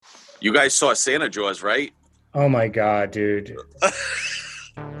You guys saw Santa Jaws, right? Oh my god, dude. Oh,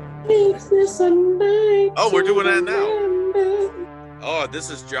 we're doing that now. Oh, this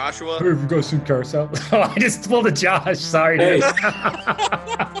is Joshua. Hey, we go see Carousel. Oh, I just pulled a Josh. Sorry, dude.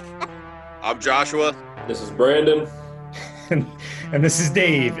 I'm Joshua. This is Brandon. and this is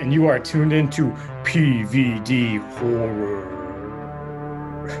Dave, and you are tuned into PVD Horror.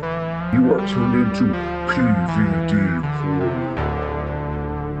 You are tuned into PVD Horror.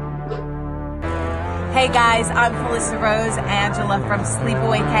 Hey guys, I'm Felissa Rose Angela from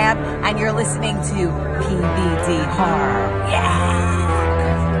Sleepaway Camp, and you're listening to PVD Horror. Yeah!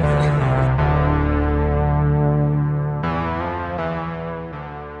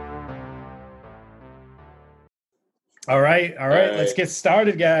 All right. Let's get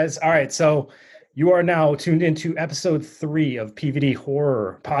started, guys. All right, so you are now tuned into episode 3 of PVD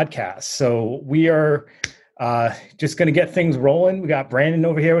Horror Podcast. So we are just going to get things rolling. We got Brandon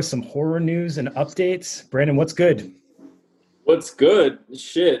over here with some horror news and updates. Brandon, what's good? What's good?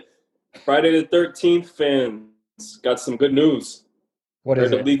 Shit. Friday the 13th fans got some good news. What is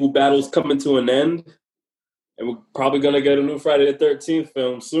the it? legal battle's coming to an end, and we're probably going to get a new Friday the 13th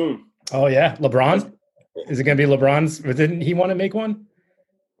film soon. Oh, yeah. LeBron? Is it going to be LeBron's? Didn't he want to make one?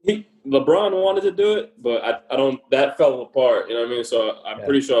 LeBron wanted to do it, but I don't. That fell apart. You know what I mean? So I'm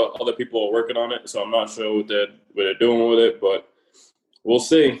pretty sure other people are working on it. So I'm not sure what they're doing with it, but we'll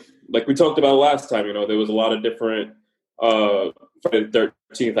see. Like we talked about last time, you know, there was a lot of different Friday the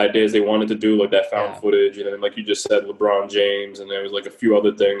 13th ideas they wanted to do, like that found footage, and then like you just said, LeBron James, and there was like a few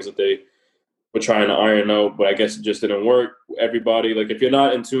other things that they were trying to iron out, but I guess it just didn't work. Everybody, like if you're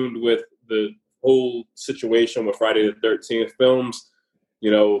not in tune with the whole situation with Friday the 13th films, you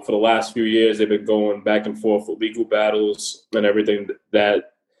know, for the last few years, they've been going back and forth with legal battles and everything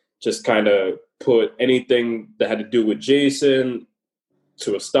that just kind of put anything that had to do with Jason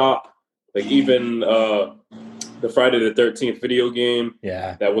to a stop. Like even the Friday the 13th video game,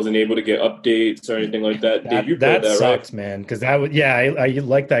 that wasn't able to get updates or anything like that. Dave, you played that, sucks, right? man. Because I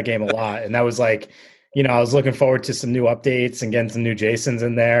like that game a lot, and that was like, you know, I was looking forward to some new updates and getting some new Jasons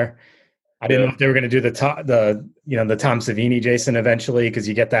in there. I didn't know if they were going to do the Tom Savini Jason eventually, because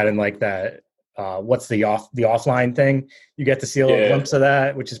you get that in like that. What's the offline thing? You get to see a little glimpse of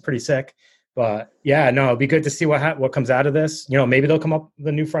that, which is pretty sick. But yeah, no, it'd be good to see what comes out of this. You know, maybe they'll come up with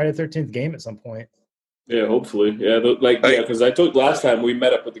a new Friday the 13th game at some point. Yeah, hopefully. Yeah, because I told last time we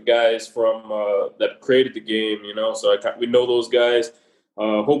met up with the guys from that created the game. You know, so we know those guys.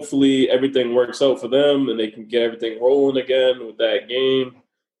 Hopefully everything works out for them and they can get everything rolling again with that game.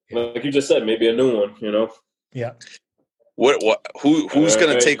 Like you just said, maybe a new one, you know? Yeah. Who's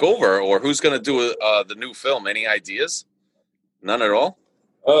going to take over, or who's going to do the new film? Any ideas? None at all?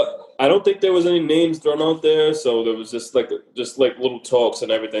 I don't think there was any names thrown out there, so there was just like little talks and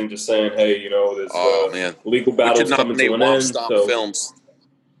everything, just saying, hey, you know, there's legal battles coming to an end. So Films.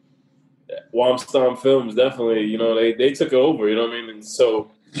 Womstomp Films, definitely. You know, they took it over, you know what I mean? And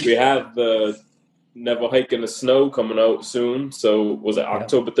so we have the Never Hike in the Snow coming out soon. So was it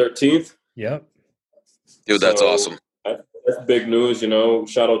October 13th? Yep. Dude, that's awesome. That's big news, you know.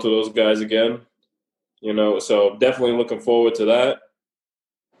 Shout out to those guys again. You know, so definitely looking forward to that.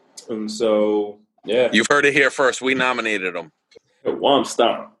 And so, yeah. You've heard it here first. We nominated them.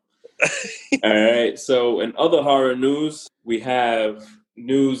 Womstomp. All right. So in other horror news, we have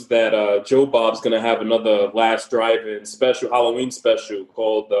news that Joe Bob's going to have another Last Drive-In special, Halloween special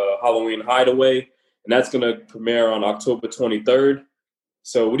called Halloween Hideaway. And that's going to premiere on October 23rd.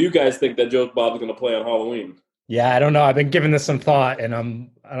 So what do you guys think that Joe Bob is going to play on Halloween? Yeah, I don't know. I've been giving this some thought, and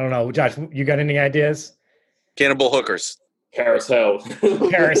I don't know. Josh, you got any ideas? Cannibal Hookers. Carousel.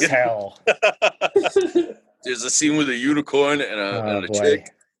 Carousel. There's a scene with a unicorn and a chick.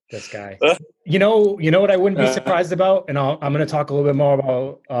 This guy. You know what I wouldn't be surprised about? And I'm going to talk a little bit more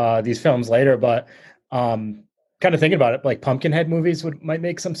about these films later, but kind of thinking about it, like Pumpkinhead movies might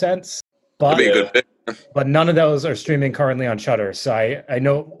make some sense. But, be a good pick. But none of those are streaming currently on Shudder. So I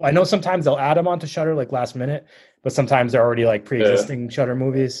know sometimes they'll add them onto Shudder like last minute, but sometimes they're already like pre-existing Shudder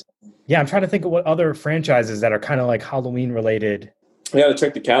movies. Yeah, I'm trying to think of what other franchises that are kind of like Halloween related. I got to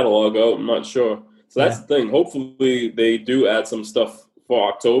check the catalog out. I'm not sure. So that's the thing. Hopefully they do add some stuff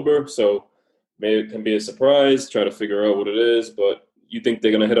for October. So maybe it can be a surprise. Try to figure out what it is. But you think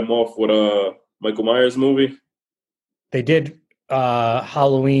they're going to hit them off with a Michael Myers movie? They did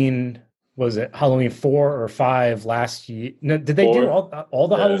Halloween. Was it Halloween 4 or 5 last year? No, did they do all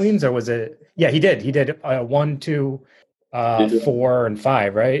the Halloweens, or was it? Yeah, he did. He did 1, 2, 4, and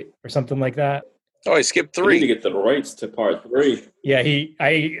 5, right, or something like that. Oh, I skipped 3. You need to get the rights to part 3. Yeah,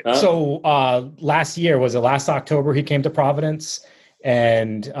 So last year, was it last October, he came to Providence,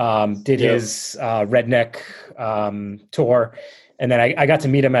 and did his redneck tour. And then I got to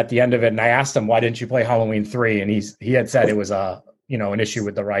meet him at the end of it, and I asked him, why didn't you play Halloween 3? And he had said it was an issue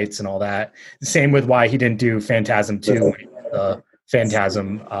with the rights and all that. The same with why he didn't do Phantasm 2, the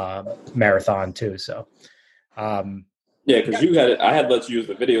Phantasm marathon too. So because I had let you use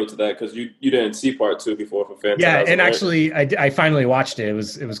the video to that because you didn't see part 2 before for Phantasm. Yeah, and right? actually I finally watched it. It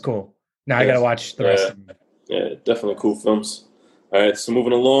was cool. Now I got to watch the rest of them. Yeah, definitely cool films. All right, so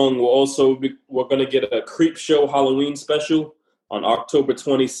moving along, we're going to get a Creep Show Halloween special on October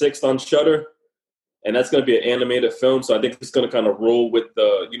 26th on Shudder. And that's going to be an animated film, so I think it's going to kind of roll with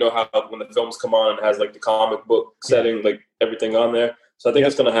how when the films come on, it has like the comic book setting, like everything on there. So I think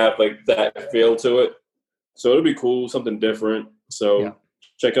it's going to have like that feel to it. So it'll be cool, something different. So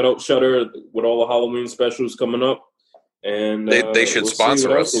check it out, Shudder, with all the Halloween specials coming up. And they should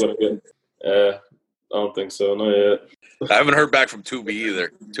sponsor us. I don't think so, not yet. I haven't heard back from Tubi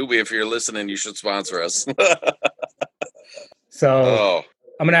either. Tubi, if you're listening, you should sponsor us. So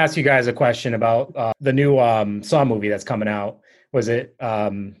I'm going to ask you guys a question about the new Saw movie that's coming out. Was it, I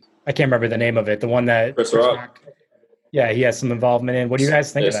can't remember the name of it, the one that Chris Rock. Yeah, he has some involvement in. What do you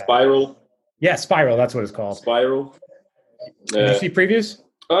guys think of that? Spiral. Yeah, Spiral, that's what it's called. Spiral. Did you see previews?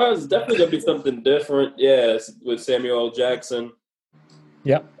 It's definitely going to be something different. Yeah, with Samuel L. Jackson.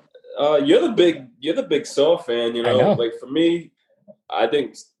 Yep. You're the big Saw fan, I know. Like for me, I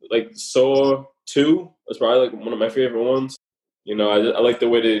think like Saw 2 was probably like one of my favorite ones. I like the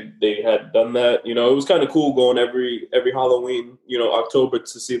way they had done that. It was kind of cool going every Halloween, October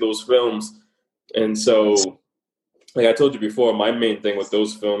to see those films. And so, like I told you before, my main thing with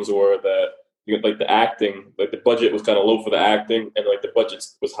those films were that like the acting, like the budget was kind of low for the acting, and like the budget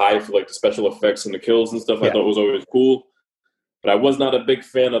was high for like the special effects and the kills and stuff. Yeah. I thought it was always cool. But I was not a big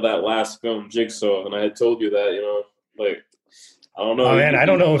fan of that last film, Jigsaw, and I had told you that, like I don't know. Oh man, I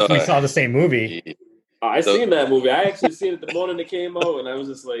don't know if we saw the same movie. I seen that movie. I actually seen it the morning it came out, and I was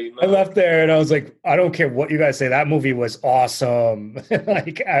just like, no. I left there and I was like, I don't care what you guys say. That movie was awesome.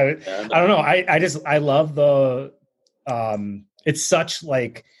 Like I don't know. I love the. It's such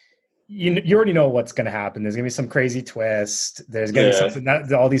like you already know what's going to happen. There's going to be some crazy twist. There's going to be something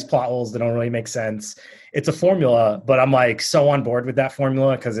that all these plot holes that don't really make sense. It's a formula, but I'm like so on board with that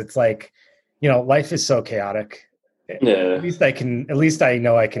formula because it's like, life is so chaotic. Yeah. At least I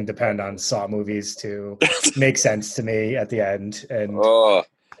know I can depend on Saw movies to make sense to me at the end. And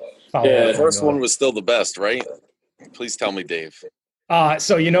the first one was still the best, right? Please tell me, Dave.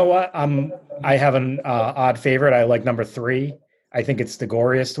 So you know what? I have an odd favorite. I like number 3. I think it's the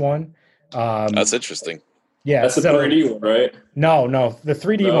goriest one. That's interesting. Yeah, that's the 3D one, right? No, the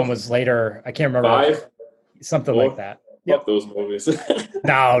 3D one was later. I can't remember. 5? Something like that. Fuck those movies.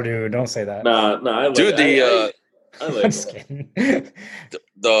 No, dude, don't say that. Nah. Dude, I like I'm just kidding.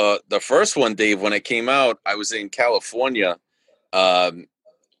 The first one, Dave, when it came out, I was in California. I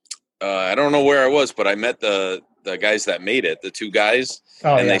don't know where I was, but I met the guys that made it, the 2 guys,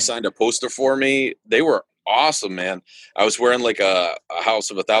 they signed a poster for me. They were awesome, man. I was wearing like a House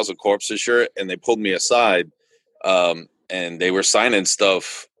of 1,000 Corpses shirt, and they pulled me aside, and they were signing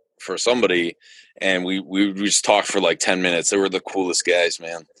stuff for somebody, and we just talked for like 10 minutes. They were the coolest guys,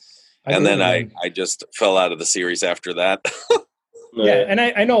 man. And then I just fell out of the series after that. Yeah, and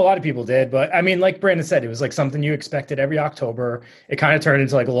I know a lot of people did, but I mean, like Brandon said, it was like something you expected every October. It kind of turned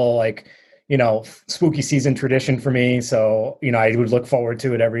into like a little like, spooky season tradition for me. So, I would look forward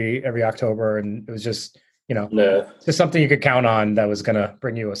to it every October, and it was just, just something you could count on that was going to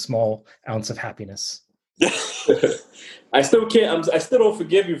bring you a small ounce of happiness. I still don't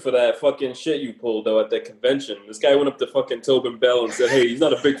forgive you for that fucking shit you pulled though at that convention. This guy went up to fucking Tobin Bell and said, "Hey, he's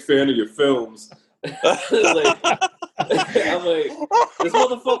not a big fan of your films." I'm like, this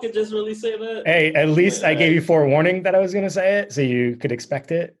motherfucker just really say that? Hey, at least I gave you forewarning that I was going to say it, so you could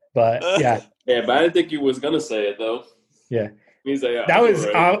expect it. But yeah, but I didn't think you was going to say it though. Yeah, he's like, that was.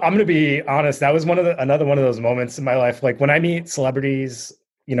 Right. I'm going to be honest. That was another one of those moments in my life. Like when I meet celebrities,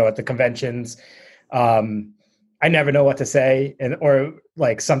 at the conventions. I never know what to say, or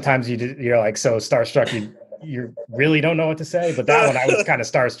like sometimes you're like so starstruck you really don't know what to say. But that one I was kind of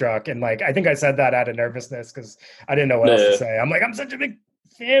starstruck, and like I think I said that out of nervousness because I didn't know what else to say. I'm like, I'm such a big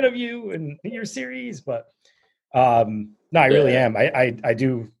fan of you and your series, but no, I really am. I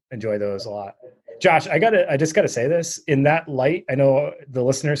do enjoy those a lot. Josh, I just gotta say this in that light. I know the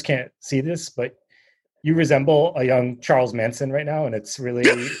listeners can't see this, but you resemble a young Charles Manson right now, and it's really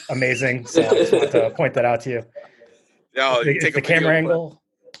amazing. So I just wanted to point that out to you. No, take the camera angle.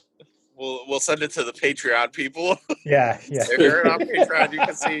 We'll send it to the Patreon people. Yeah. If you're on Patreon, you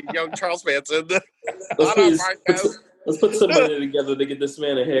can see young Charles Manson. Let's put some money together to get this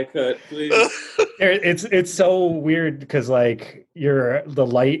man a haircut, please. It's so weird because like the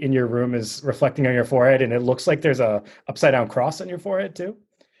light in your room is reflecting on your forehead, and it looks like there's a upside down cross on your forehead too.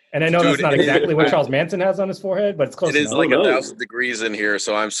 And I know that's not exactly what Charles Manson has on his forehead, but it's close. It is like 1,000 degrees in here,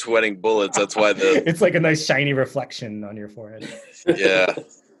 so I'm sweating bullets. That's why it's like a nice shiny reflection on your forehead. Yeah.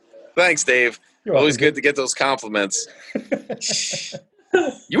 Thanks, Dave. Always good to get those compliments.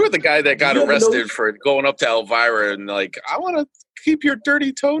 You were the guy that got arrested for going up to Elvira and like, I want to keep your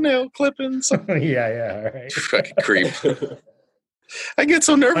dirty toenail clippings. Yeah, right. Fucking creep. I get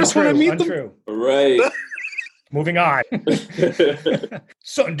so nervous when I meet them. Right. Moving on.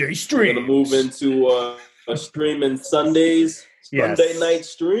 Sunday streams. We're gonna move into streaming Sundays. Yes. Sunday night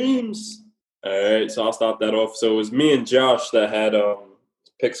streams. All right, so I'll start that off. So it was me and Josh that had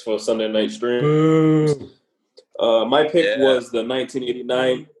picks for Sunday night stream. Boo. My pick was the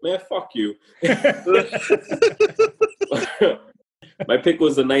 1989. Man, fuck you. My pick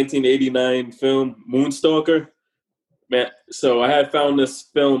was the 1989 film Moonstalker. Man, so I had found this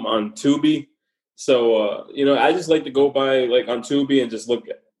film on Tubi. So I just like to go by like on Tubi and just look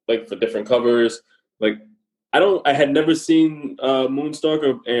like for different covers. Like I had never seen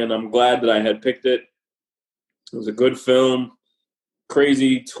Moonstalker, and I'm glad that I had picked it. It was a good film,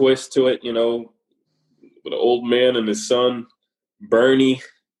 crazy twist to it, with an old man and his son, Bernie.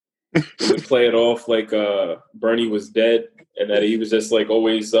 He would play it off like Bernie was dead and that he was just like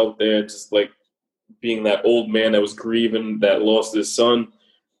always out there, just like being that old man that was grieving that lost his son.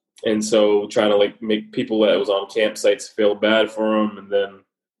 And so trying to like make people that was on campsites feel bad for him. And then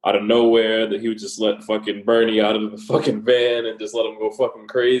out of nowhere that he would just let fucking Bernie out of the fucking van and just let him go fucking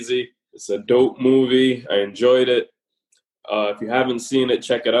crazy. It's a dope movie. I enjoyed it. If you haven't seen it,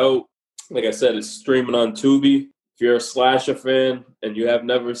 check it out. Like I said, it's streaming on Tubi. If you're a slasher fan and you have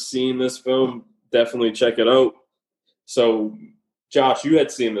never seen this film, definitely check it out. So, Josh, you had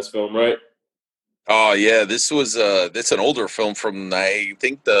seen this film, right? Oh yeah, this an older film from I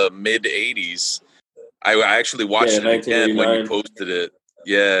think the mid -- I actually watched it again when you posted it.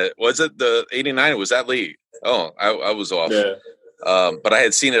 Yeah, was it the 89? Was that late? Oh, I was off. Yeah. But I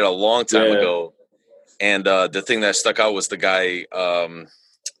had seen it a long time ago, and the thing that stuck out was the guy.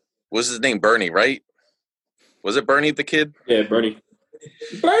 What was his name? Bernie, right? Was it Bernie the kid? Yeah, Bernie.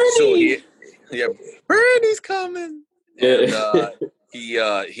 Bernie. So Bernie's coming. Yeah. And,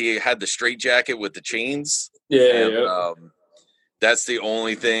 he had the straight jacket with the chains. Yeah. That's the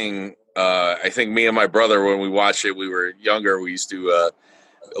only thing. I think me and my brother, when we watched it, we were younger. We used to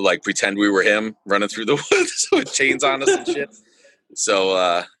like pretend we were him running through the woods with chains on us and shit.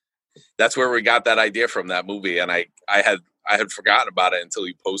 So that's where we got that idea from, that movie. And I had forgotten about it until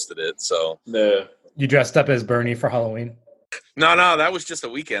you posted it. So yeah. You dressed up as Bernie for Halloween? No, that was just a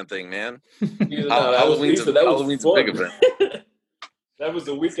weekend thing, man. Halloween's a big event. That was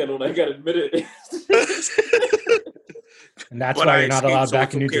the weekend when I got admitted. And that's why you're not allowed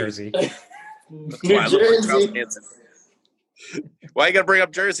back in New Jersey. New Jersey. Why you gotta bring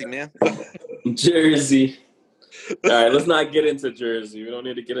up Jersey, man? Jersey. All right, let's not get into Jersey. We don't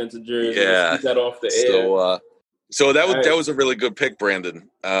need to get into Jersey. Yeah. Let's keep that off the air. So that was a really good pick, Brandon.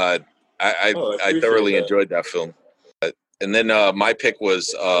 I thoroughly enjoyed that film. And then my pick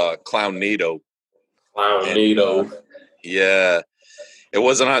was Clownado. Clownado. Yeah. It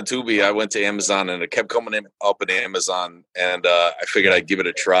wasn't on Tubi. I went to Amazon, and it kept coming up in Amazon, and I figured I'd give it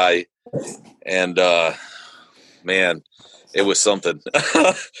a try. And man, it was something.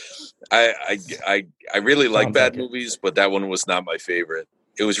 I really like bad movies, but that one was not my favorite.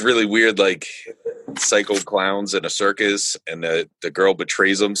 It was really weird, like psycho clowns in a circus, and the girl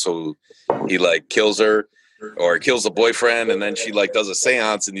betrays him, so he like kills her or kills the boyfriend, and then she like does a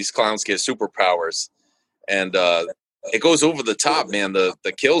seance, and these clowns get superpowers, and it goes over the top, man.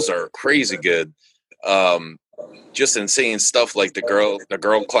 The kills are crazy good. Just insane stuff, like the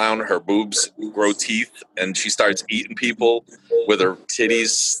girl clown, her boobs grow teeth and she starts eating people with her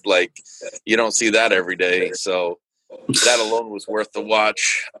titties. Like, you don't see that every day. So that alone was worth the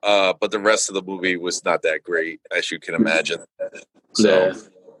watch. But the rest of the movie was not that great, as you can imagine. So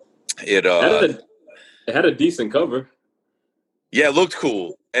it had a decent cover. Yeah, it looked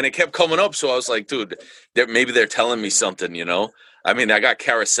cool. And it kept coming up, so I was like, dude, maybe they're telling me something, I mean, I got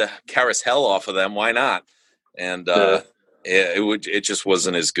Carousel off of them. Why not? And it just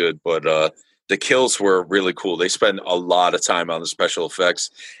wasn't as good. But the kills were really cool. They spent a lot of time on the special effects.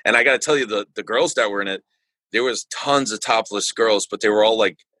 And I got to tell you, the girls that were in it, there was tons of topless girls, but they were all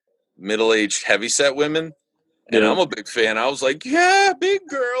like middle-aged, heavyset women. And I'm a big fan. I was like, yeah, big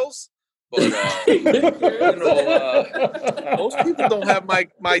girls. But most people don't have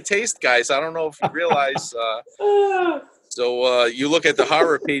my taste, guys. I don't know if you realize. So you look at the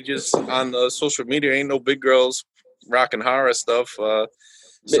horror pages on social media. Ain't no big girls rocking horror stuff.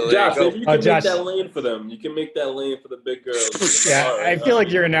 So Josh, maybe you can Josh. make that lane for them. You can make that lane for the big girls. Yeah, I feel like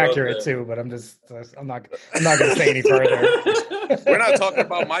you're inaccurate too, but I'm not going to say any further. We're not talking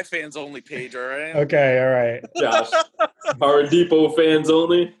about my fans only page, all right? Okay, all right. Josh, Horror Depot fans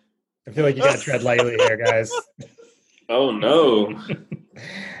only. I feel like you got to tread lightly here, guys. Oh no.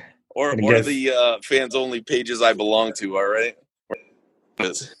 Or the fans only pages I belong to, all right?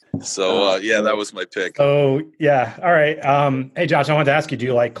 So yeah, that was my pick. Oh yeah, all right. Hey Josh, I wanted to ask you, do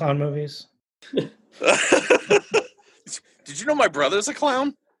you like clown movies? Did you know my brother's a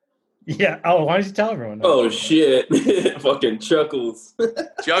clown? Yeah. Oh, why don't you tell everyone? Oh shit. Fucking Chuckles.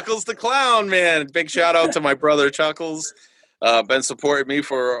 Chuckles the clown, man. Big shout out to my brother Chuckles. Been supporting me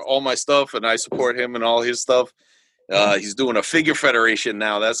for all my stuff, and I support him and all his stuff. He's doing a figure federation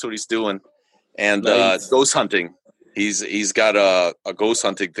now. That's what he's doing, and Nice. ghost hunting. He's got a ghost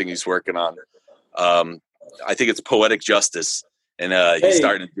hunting thing he's working on. I think it's Poetic Justice, and he's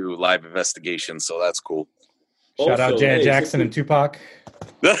starting to do live investigations, so that's cool. Shout out Also, Janet Jackson and Tupac.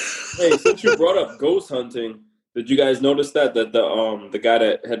 Hey, since you brought up ghost hunting, did you guys notice that the guy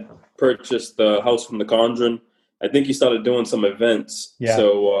that had purchased the house from The Conjuring, I think he started doing some events. Yeah.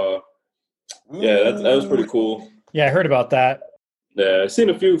 So yeah, that was pretty cool. Yeah, I heard about that. Yeah, I've seen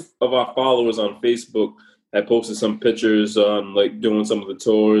a few of our followers on Facebook that posted some pictures on like doing some of the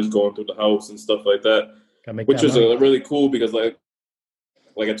tours, going through the house and stuff like that, Gotta make which that was money. really cool because like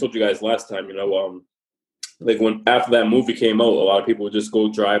I told you guys last time, like when after that movie came out, a lot of people would just go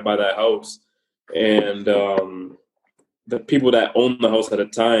drive by that house, and the people that owned the house at the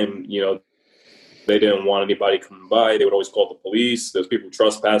time, they didn't want anybody coming by. They would always call the police. There's people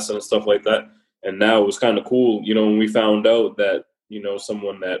trespassing and stuff like that. And now it was kind of cool, when we found out that,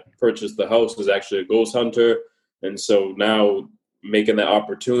 someone that purchased the house was actually a ghost hunter. And so now making that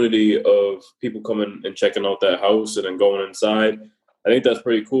opportunity of people coming and checking out that house and then going inside, I think that's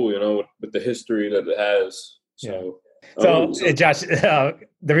pretty cool, with the history that it has. So, Josh,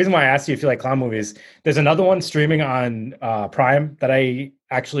 the reason why I asked you if you like clown movies, there's another one streaming on Prime that I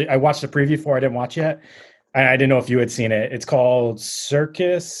watched the preview for. I didn't watch yet. And I didn't know if you had seen it. It's called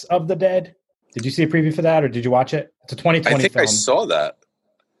Circus of the Dead. Did you see a preview for that, or did you watch it? It's a 2020 I think film. I saw that.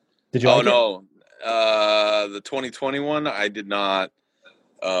 Did you? Oh like no, the 2021 I did not,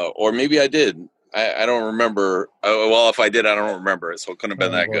 or maybe I did. I don't remember. Well, if I did, I don't remember it, so it couldn't have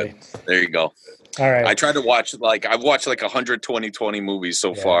been that boy. good. There you go. All right. I tried to watch I've watched 100 2020 movies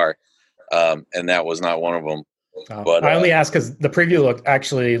so far, and that was not one of them. But I only asked because the preview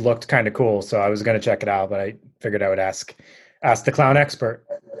looked kind of cool, so I was going to check it out, but I figured I would ask the clown expert.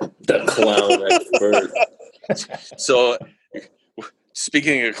 the clown expert. So,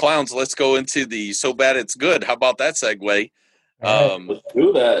 speaking of clowns, let's go into the So Bad It's Good. How about that segue? Let's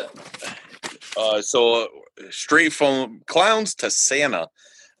do that. So straight from clowns to Santa,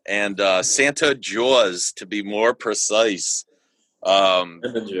 and Santa Jaws, to be more precise.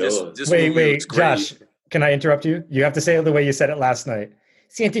 This movie Wait, was great. Josh, can I interrupt you? You have to say it the way you said it last night.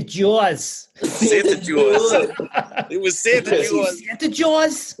 Santa Jaws. Santa Jaws. It was Santa Jaws. Santa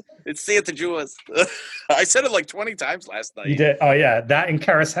Jaws. It's Santa Jaws. I said it 20 times last night. You did. Oh yeah, that in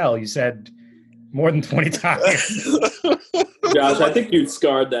Carousel you said more than 20 times. Josh, I think you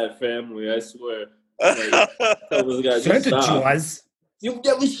scarred that family. I swear. Tell those guys to Santa stop. Jaws. You've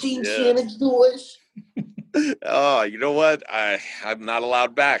never seen Yeah. Santa Jaws? Oh, you know what? I'm not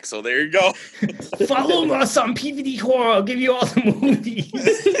allowed back, so there you go. Follow us on PVD Horror. I'll give you all the movies.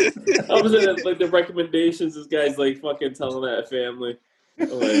 I was in the recommendations. This guy's fucking telling that family. I'm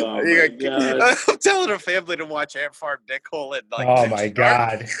like, oh my god. I'm telling a family to watch Ant Farm Nickel and Oh my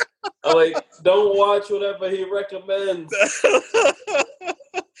god. I'm like, don't watch whatever he recommends.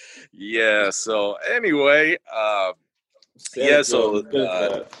 Yeah. So anyway, Santa Yeah, so, Jaws, good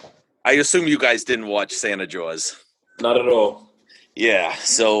God. I assume you guys didn't watch Santa Jaws. Not at all. Yeah,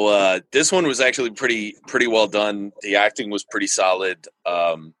 so this one was actually pretty well done. The acting was pretty solid.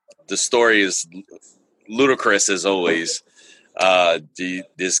 The story is ludicrous as always.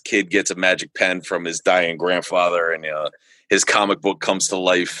 This kid gets a magic pen from his dying grandfather, and his comic book comes to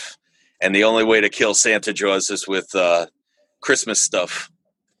life. And the only way to kill Santa Jaws is with Christmas stuff.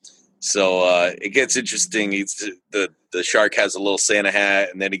 So it gets interesting. The shark has a little Santa hat,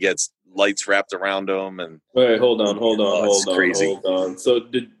 and then he gets lights wrapped around him, and Wait, hold on. it's crazy. So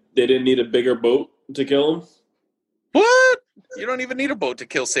they didn't need a bigger boat to kill him? What? You don't even need a boat to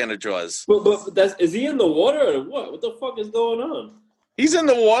kill Santa Jaws. But is he in the water or what? What the fuck is going on? He's in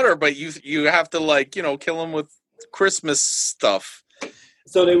the water, but you have to like kill him with Christmas stuff.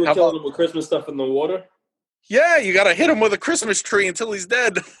 So they were How killing about- him with Christmas stuff in the water? Yeah, you got to hit him with a Christmas tree until he's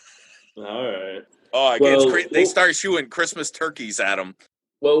dead. All right. Oh, Well, it's great. They start shooting Christmas turkeys at him.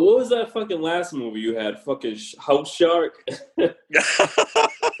 Well, what was that fucking last movie you had? Fucking House Shark?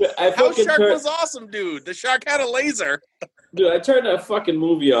 House Shark was awesome, dude. The shark had a laser. Dude, I turned that fucking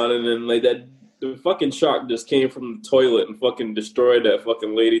movie on, and then like the fucking shark just came from the toilet and fucking destroyed that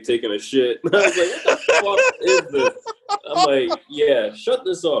fucking lady taking a shit. I was like, what the fuck is this? I'm like, yeah, shut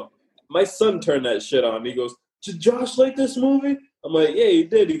this off. My son turned that shit on. He goes, did Josh like this movie? I'm like, yeah, he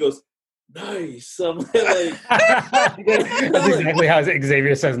did. He goes, nice. I'm like, That's exactly how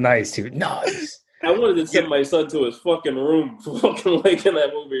Xavier says nice too. Nice. I wanted to send my son to his fucking room for fucking liking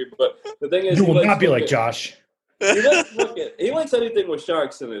that movie, but the thing is, You he will likes not be like fucking- Josh. He likes anything with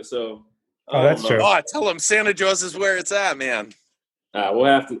sharks in it, so. Oh, that's I don't true. know. Oh, tell him Santa Jaws is where it's at, man. We'll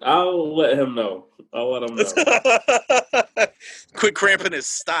have to. I'll let him know. I'll let him know. Quit cramping his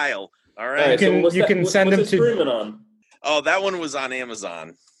style. All All right. right, so You can send what's him it to- streaming on? Oh, that one was on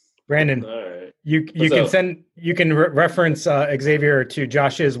Amazon. Brandon, All right. you What's can up? send reference Xavier to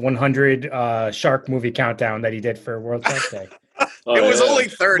Josh's 100 shark movie countdown that he did for World Shark Day. Oh, It was yeah. only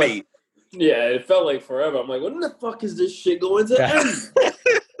 30. Yeah, it felt like forever. I'm like, when the fuck is this shit going to Yeah. end?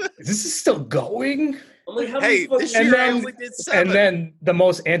 This is still going. I'm like, how Hey, many fucking this And year I then- only did 7. And then the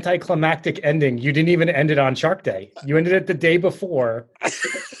most anticlimactic ending. You didn't even end it on Shark Day. You ended it the day before.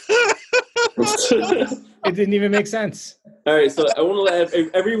 It didn't even make sense. All right, so I want to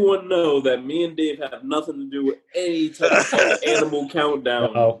let everyone know that me and Dave have nothing to do with any type of animal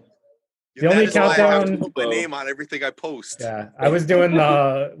countdown. Oh, the That only is why I have to countdown- put my name on everything I post. yeah. I was doing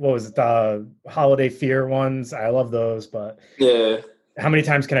the Holiday Fear ones. I love those, but Yeah. how many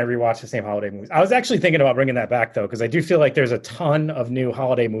times can I rewatch the same holiday movies? I was actually thinking about bringing that back though, because I do feel like there's a ton of new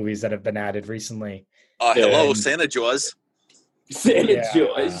holiday movies that have been added recently. Hello, And- Santa Jaws. Santa Yeah.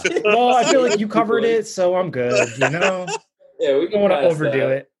 Jaws. Well, I feel like you covered it, so I'm good. You know, Yeah, we I can don't want to pass overdo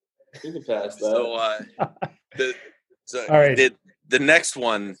that. it. We can pass that. So, All right. the next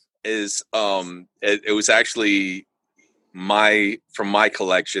one is it was actually from my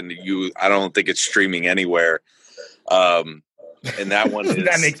collection. I don't think it's streaming anywhere. And that one is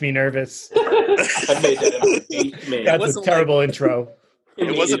That makes me nervous. I made that in my basement. That's a wasn't terrible intro.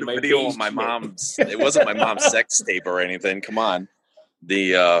 it wasn't a my video of my basement. mom's. It wasn't my mom's sex tape or anything. Come on.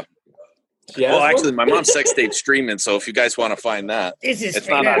 She has Well, one? actually, my mom's sex tape streaming. So if you guys want to find that, This is It's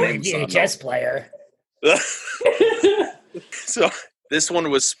not on Amazon, VHS player. so this one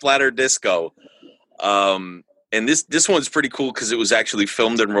was Splatter Disco, and this one's pretty cool because it was actually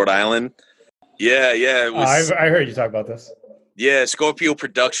filmed in Rhode Island. Yeah, it was. I heard you talk about this. Yeah, Scorpio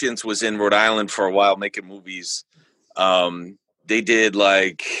Productions was in Rhode Island for a while making movies. They did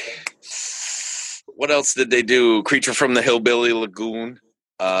like, what else did they do? Creature from the Hillbilly Lagoon.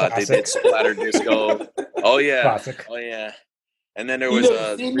 They did Splatter Disco. Oh yeah, Classic. oh yeah. And then there You was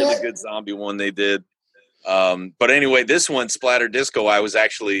never a seen really that? good zombie one they did. But anyway, this one, Splatter Disco, I was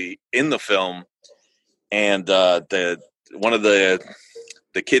actually in the film, and one of the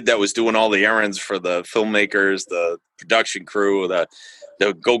kid that was doing all the errands for the filmmakers, the production crew, the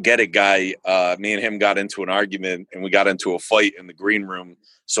go get it guy, me and him got into an argument and we got into a fight in the green room.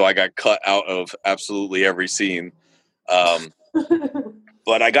 So I got cut out of absolutely every scene.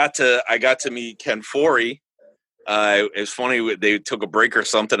 But I got to meet Ken Foree. It's funny, they took a break or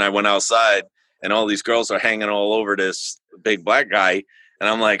something. I went outside and all these girls are hanging all over this big black guy. And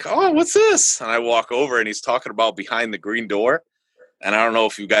I'm like, oh, what's this? And I walk over and he's talking about Behind the Green Door. And I don't know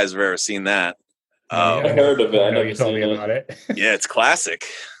if you guys have ever seen that. I heard of it. I know never you told seen me it. about it. Yeah, it's classic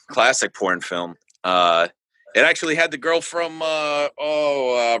porn film. It actually had the girl from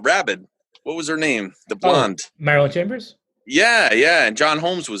Rabid. What was her name? The blonde. Marilyn Chambers? Yeah, and John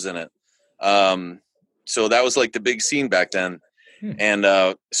Holmes was in it. So that was like the big scene back then. And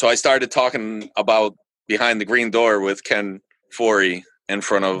so I started talking about Behind the Green Door with Ken Foree in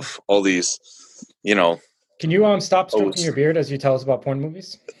front of all these, Can you stop stroking it's- your beard as you tell us about porn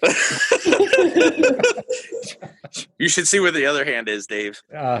movies? You should see where the other hand is, Dave.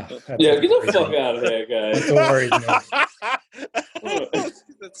 That's Yeah, get the crazy. fuck out of here, guys. That's what worries me.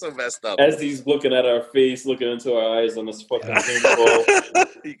 That's so messed up. As he's looking at our face, looking into our eyes on this fucking Zoom call.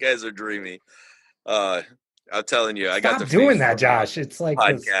 You guys are dreamy. I'm telling you, I got Stop the doing face that, for Josh. It's like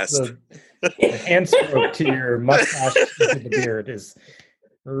podcast. the hand stroke to your mustache into the beard is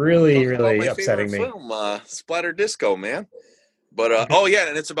really, Talk about really my upsetting me. favorite film, Splatter Disco, man. But oh yeah,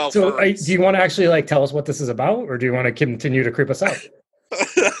 and it's about So, furries. do you want to actually tell us what this is about, or do you want to continue to creep us out?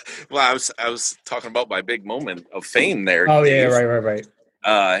 Well, I was talking about my big moment of fame there. Oh yeah, Dave. right.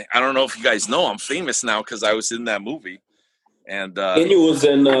 I don't know if you guys know I'm famous now because I was in that movie, and he was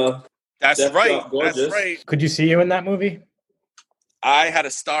in. that's Death right. Drop Gorgeous. That's right. Could you see you in that movie? I had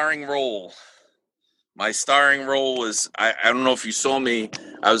a starring role. My starring role was I don't know if you saw me.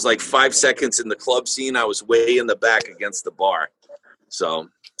 I was like 5 seconds in the club scene. I was way in the back against the bar. So,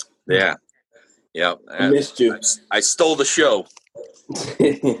 yeah. I missed you. I stole the show.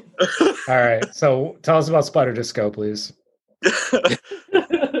 All right. So tell us about Splatter Disco, please.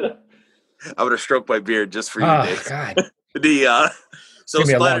 I would have stroked my beard just for you, Oh Dave. God. So gonna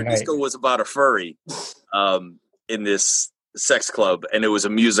be a long Splatter night. Disco was about a furry in this sex club, and it was a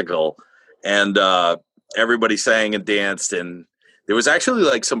musical, and everybody sang and danced, and there was actually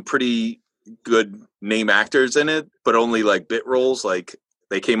like some pretty good name actors in it, but only like bit roles. Like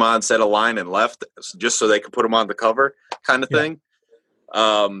they came on, said a line, and left just so they could put them on the cover, kind of thing.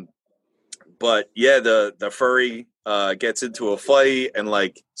 But yeah, the furry gets into a fight and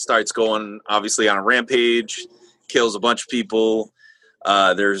like starts going obviously on a rampage, kills a bunch of people.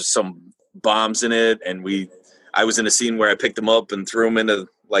 There's some bombs in it, and I was in a scene where I picked them up and threw them into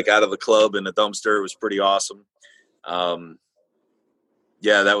like out of the club in a dumpster. It was pretty awesome.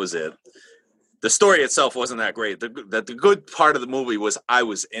 Yeah, that was it. The story itself wasn't that great. The good part of the movie was I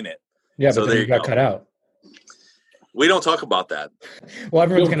was in it. Yeah, So but there then you got go. cut out. We don't talk about that. Well,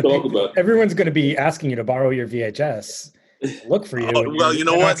 Don't everyone's gonna be asking you to borrow your VHS. Look for you. Oh, and well, you're you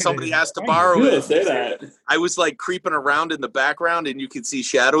know not what? gonna Somebody has to find borrow You it. didn't say that. I was like creeping around in the background, and you could see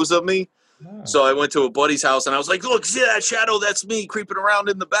shadows of me. you. Oh. So I went to a buddy's house, and I was like, "Look, see that shadow? That's me creeping around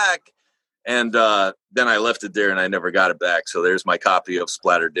in the back." And then I left it there, and I never got it back. So there's my copy of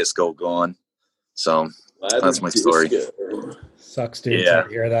Splatter Disco gone. So that's my story. Sucks, dude. Yeah. Sorry to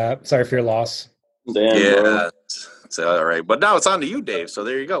hear that. Sorry for your loss. Damn, Yeah, bro. it's all right. But now it's on to you, Dave. So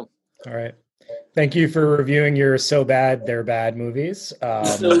there you go. All right. Thank you for reviewing your So Bad They're Bad movies.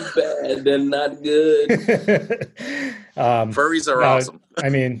 So bad, they're not good. Furries are no, awesome. I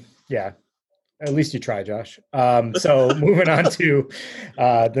mean, yeah. At least you try, Josh. So moving on to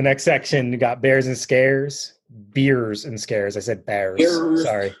the next section, we got Bears and Scares. Beers and Scares. I said bears. Bears.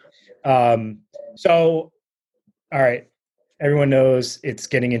 Sorry. So, all right. Everyone knows it's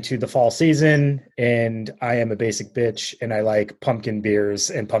getting into the fall season, and I am a basic bitch, and I like pumpkin beers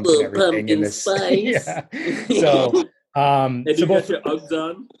and pumpkin everything in Pumpkin this. spice. Yeah. So, Hey, did you both- get your Uggs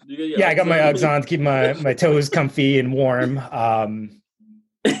on? Did you get your yeah, I got my on? Uggs on to keep my toes comfy and warm.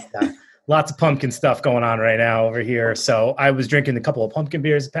 Yeah, lots of pumpkin stuff going on right now over here. So I was drinking a couple of pumpkin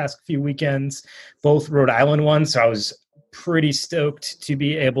beers the past few weekends, both Rhode Island ones. So I was pretty stoked to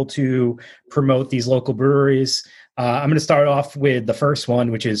be able to promote these local breweries. I'm going to start off with the first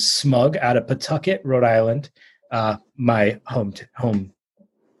one, which is Smug out of Pawtucket, Rhode Island, my hometown.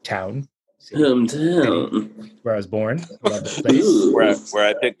 Hometown. Where I was born. Love the place. Ooh. Where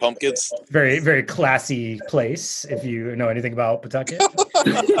I pick pumpkins. Very, very classy place, if you know anything about Pawtucket.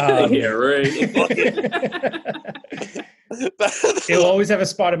 Yeah, right. It'll always have a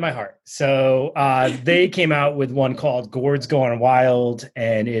spot in my heart. So they came out with one called Gourd's Going Wild,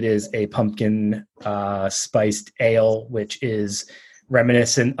 and it is a pumpkin spiced ale, which is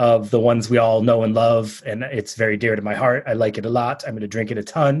reminiscent of the ones we all know and love, and it's very dear to my heart. I like it a lot. I'm going to drink it a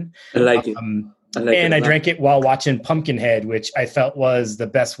ton. I like it. I drank it while watching Pumpkinhead, which I felt was the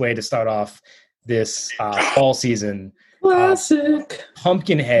best way to start off this fall season. Classic.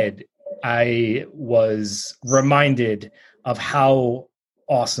 Pumpkinhead, I was reminded of how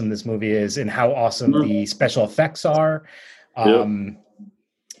awesome this movie is and how awesome the special effects are.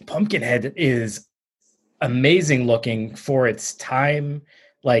 Pumpkinhead is amazing looking for its time.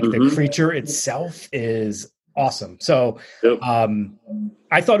 Like the creature itself is awesome. So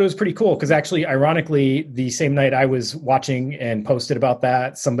I thought it was pretty cool because actually, ironically, the same night I was watching and posted about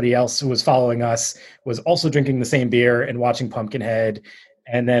that, somebody else who was following us was also drinking the same beer and watching Pumpkinhead.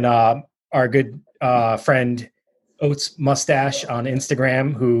 And then our good friend Oats Mustache on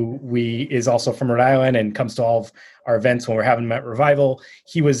Instagram, who is also from Rhode Island and comes to all of our events when we're having them at Revival.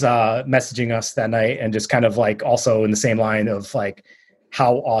 He was messaging us that night and just kind of like also in the same line of like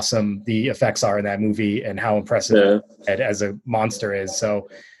how awesome the effects are in that movie and how impressive Ed as a monster is. So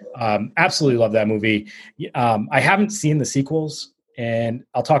absolutely love that movie. I haven't seen the sequels, and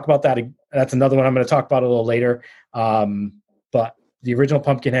I'll talk about that. That's another one I'm going to talk about a little later. But the original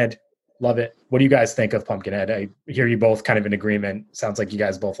Pumpkinhead, love it. What do you guys think of Pumpkinhead? I hear you both kind of in agreement. Sounds like you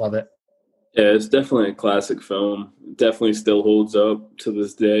guys both love it. Yeah, it's definitely a classic film. It definitely still holds up to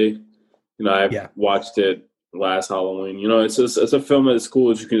this day. You know, I watched it last Halloween. You know, it's a film that's cool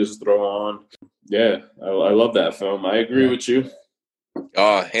that you can just throw on. Yeah, I love that film. I agree with you.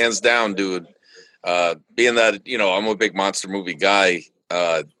 Oh, hands down, dude. Being that I'm a big monster movie guy,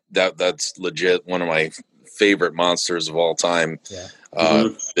 that's legit one of my favorite monsters of all time. Yeah.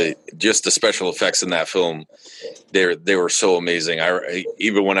 Just the special effects in that film, they were so amazing.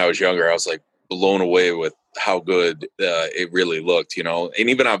 Even when I was younger, I was like blown away with how good it really looked, and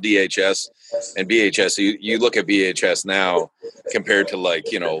even on VHS and VHS, you look at VHS now compared to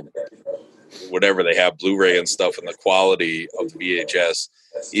whatever they have, Blu-ray and stuff, and the quality of VHS,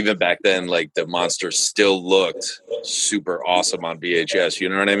 even back then, like the monsters still looked super awesome on VHS. You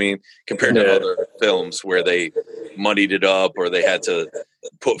know what I mean? Compared to other films where they muddied it up or they had to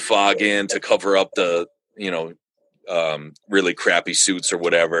put fog in to cover up the, really crappy suits or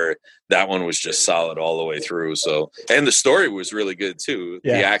whatever. That one was just solid all the way through. So, and the story was really good too.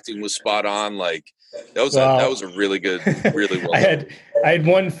 Yeah. The acting was spot on. Like that was a really good, really well. I had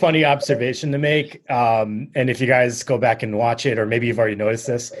one funny observation to make. And if you guys go back and watch it, or maybe you've already noticed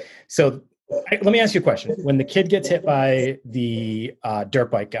this. So let me ask you a question. When the kid gets hit by the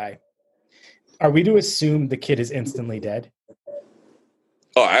dirt bike guy, are we to assume the kid is instantly dead?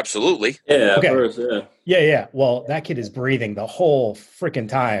 Oh, absolutely. Yeah, Okay. of course, yeah. Yeah. Well, that kid is breathing the whole freaking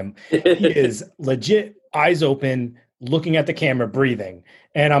time. He is legit eyes open, looking at the camera, breathing.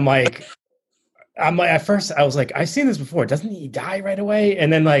 And I'm like, at first I was like, I've seen this before. Doesn't he die right away?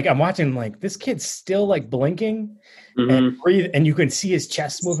 And then I'm watching, this kid's still blinking and breathe, and you can see his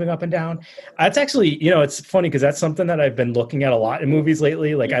chest moving up and down. That's actually, it's funny because that's something that I've been looking at a lot in movies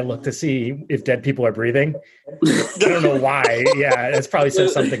lately. I look to see if dead people are breathing. I don't know why. Yeah, that's probably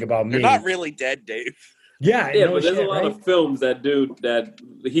says something about me. You're not really dead, Dave. Yeah, but there's a lot of films that do that.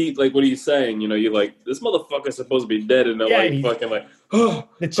 He what he's saying, you're like, this motherfucker's supposed to be dead, and they're fucking oh,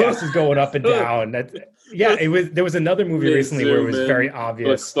 the chest is going up and down. There was another movie recently where it was very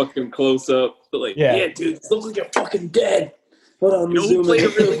obvious. Fucking close up. Yeah, dude, it looks like you're fucking dead. Hold on, You played a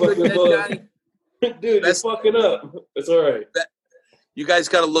really good dead guy. Dude, you're fucking up. It's all right. You guys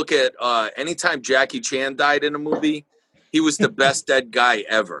got to look at anytime Jackie Chan died in a movie, he was the best dead guy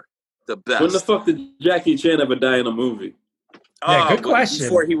ever. The best. When the fuck did Jackie Chan ever die in a movie? Yeah, good question.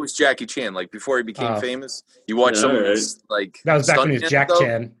 Before he was Jackie Chan, before he became famous, you watched some of his that was back when he was Jack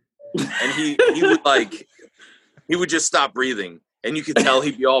Chan, and he would he would just stop breathing, and you could tell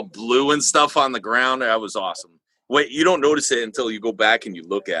he'd be all blue and stuff on the ground. That was awesome. Wait, you don't notice it until you go back and you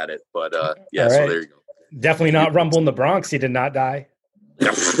look at it, but yeah. Right. So there you go. Definitely not Rumble in the Bronx. He did not die. He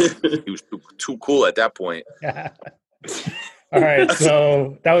was too cool at that point. All right,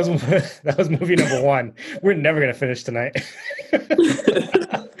 so that was movie number one. We're never gonna finish tonight.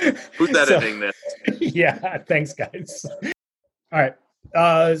 Who's editing this? Yeah, thanks, guys. All right,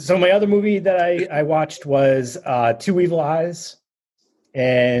 so my other movie that I watched was Two Evil Eyes,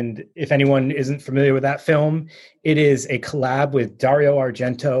 and if anyone isn't familiar with that film, it is a collab with Dario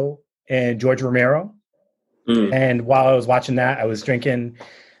Argento and George Romero. And while I was watching that, I was drinking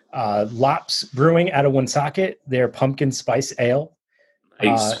Lops Brewing out of Woonsocket, their pumpkin spice ale.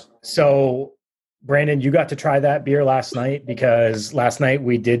 Nice. So Brandon, you got to try that beer last night because last night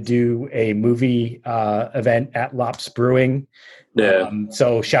we did do a movie event at Lops Brewing. Yeah.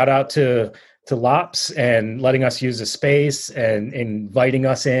 So shout out to Lops and letting us use the space and inviting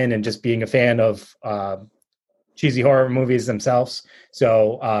us in and just being a fan of cheesy horror movies themselves.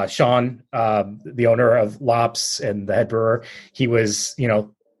 So Sean, the owner of Lops and the head brewer, he was,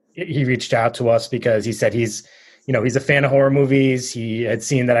 he reached out to us because he said he's a fan of horror movies. He had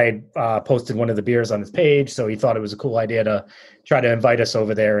seen that I posted one of the beers on his page, so he thought it was a cool idea to try to invite us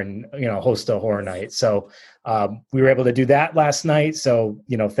over there and host a horror night. So we were able to do that last night. So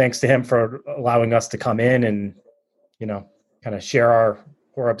thanks to him for allowing us to come in and kind of share our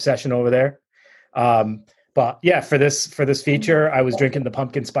horror obsession over there. But yeah, for this feature, I was drinking the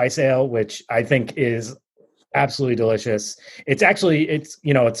pumpkin spice ale, which I think is absolutely delicious. It's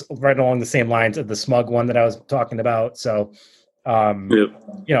right along the same lines of the Smug one that I was talking about. So,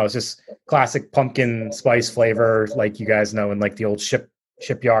 it's just classic pumpkin spice flavor, like you guys know, and like the old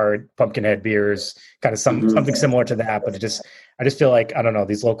shipyard Pumpkinhead beers, kind of something similar to that. But I just feel like, I don't know,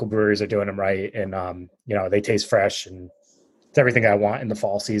 these local breweries are doing them right, and they taste fresh, and it's everything I want in the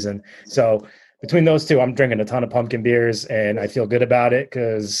fall season. So between those two, I'm drinking a ton of pumpkin beers, and I feel good about it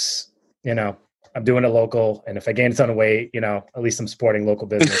because I'm doing it local, and if I gain a ton of weight, at least I'm supporting local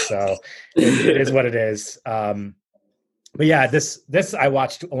business. So it is what it is. But yeah, this I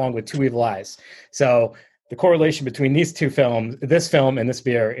watched along with Two Evil Eyes. So the correlation between these two films, this film and this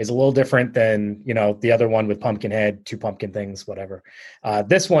beer, is a little different than the other one with Pumpkinhead, two pumpkin things, whatever.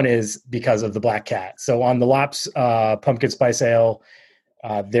 This one is because of the Black Cat. So on the Lops pumpkin spice ale,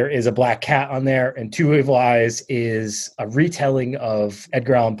 There is a black cat on there, and Two Evil Eyes is a retelling of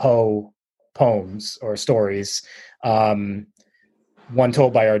Edgar Allan Poe poems or stories. One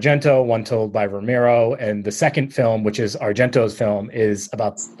told by Argento, one told by Romero, and the second film, which is Argento's film, is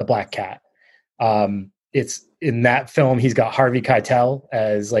about the black cat. It's in that film, he's got Harvey Keitel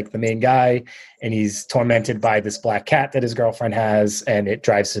as like the main guy, and he's tormented by this black cat that his girlfriend has, and it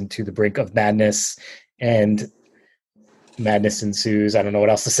drives him to the brink of madness, and madness ensues. I don't know what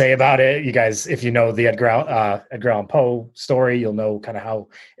else to say about it. You guys, if you know the Edgar Allan Poe story, you'll know kind of how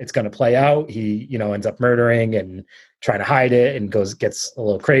it's going to play out. He, ends up murdering and trying to hide it, and gets a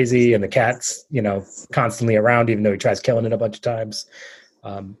little crazy, and the cat's, constantly around, even though he tries killing it a bunch of times.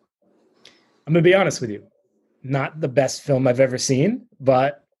 I'm going to be honest with you. Not the best film I've ever seen,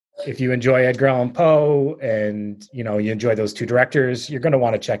 but if you enjoy Edgar Allan Poe and, you enjoy those two directors, you're going to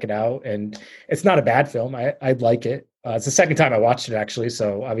want to check it out. And it's not a bad film. I'd like it. It's the second time I watched it, actually.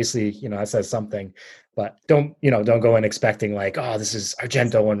 So obviously, that says something, but don't go in expecting like, oh, this is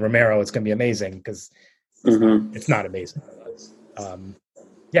Argento and Romero, it's going to be amazing, because it's not amazing.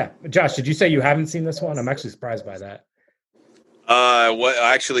 Yeah. Josh, did you say you haven't seen this one? I'm actually surprised by that.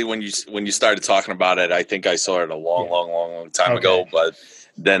 Actually, when you started talking about it, I think I saw it a long time ago, but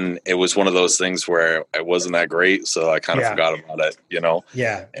then it was one of those things where it wasn't that great, so I kind of forgot about it,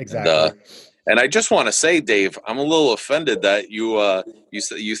 Yeah, exactly. And I just want to say, Dave, I'm a little offended that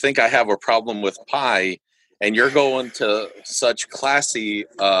you think I have a problem with pie, and you're going to such classy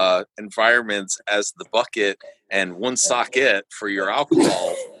environments as the Bucket and Woonsocket for your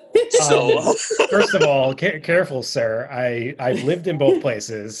alcohol. So, first of all, careful, sir. I've lived in both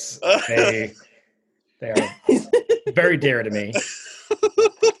places. They are very dear to me.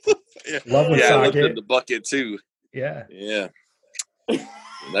 Love Woonsocket. I lived in the Bucket too. Yeah.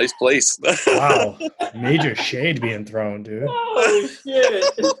 Nice place. Wow, major shade being thrown, dude. Oh shit!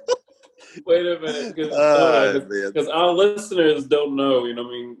 Wait a minute, because our listeners don't know.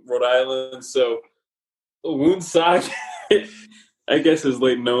 Rhode Island. So Woonsocket, I guess, is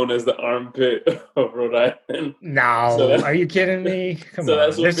like known as the armpit of Rhode Island. No, so are you kidding me? Come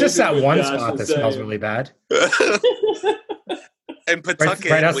on. There's just that one Josh spot that smells really bad. And Pawtucket,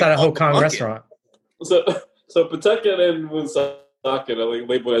 right outside of Ho Kong restaurant. So Pawtucket and Woonsocket are like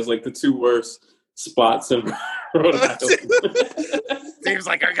labeled as like the two worst spots in Rhode Island. Seems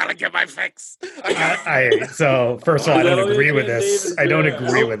like I gotta get my fix. So first of all, I don't agree with this. I don't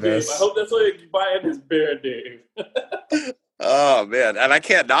agree with this. I hope that's why you're buying his beer, Dave. Oh man, and I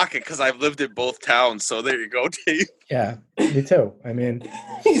can't knock it because I've lived in both towns. So there you go, Dave. Yeah, me too. I mean,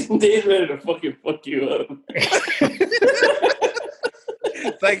 Dave's ready to fucking fuck you up.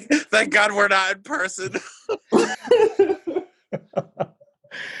 Thank God we're not in person.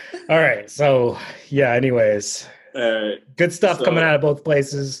 All right, so yeah. Anyways, good stuff coming out of both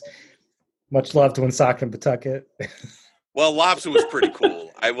places. Much love to Woonsocket and Pawtucket. Well, Lops was pretty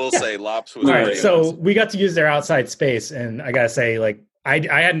cool. I will say Lops was. All right, so we got to use their outside space, and I gotta say, like, I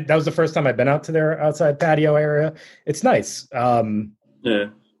hadn't. That was the first time I'd been out to their outside patio area. It's nice. It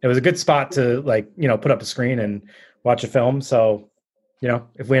was a good spot to put up a screen and watch a film. So,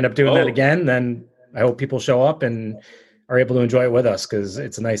 if we end up doing that again, then I hope people show up and are able to enjoy it with us, because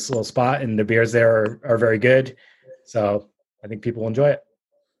it's a nice little spot, and the beers there are very good. So I think people will enjoy it.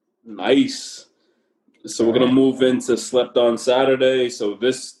 Nice. So we're going to move into Slept On Saturday. So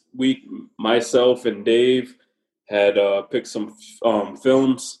this week, myself and Dave had picked some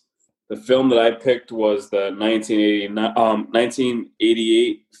films. The film that I picked was the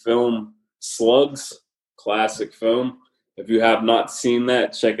 1988 film Slugs, classic film. If you have not seen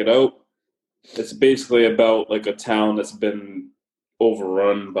that, check it out. It's basically about like a town that's been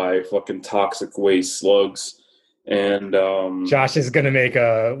overrun by fucking toxic waste slugs. And Josh is gonna make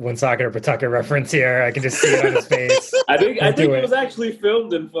a Woonsocket or Pawtucket reference here. I can just see it on his face. I think it was actually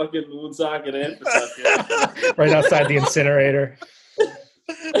filmed in fucking Woonsocket and Pawtucket, right outside the incinerator.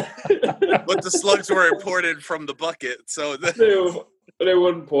 But the slugs were imported from the Bucket, so they were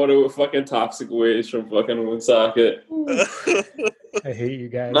imported with fucking toxic waste from fucking Woonsocket. I hate you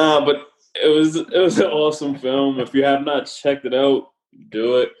guys. Nah, but it was an awesome film. If you have not checked it out,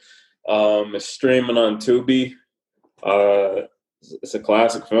 do it. It's streaming on Tubi. It's a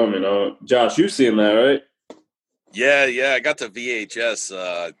classic film, Josh, you've seen that, right? Yeah, I got the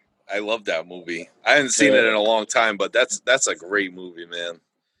VHS. I love that movie. I haven't seen it in a long time, but that's a great movie, man.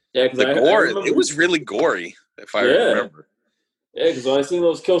 Yeah, the gore, it was really gory, if I remember. Yeah, because when I seen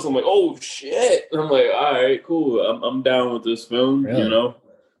those kills, I'm like, oh shit! And I'm like, all right, cool. I'm down with this film, really?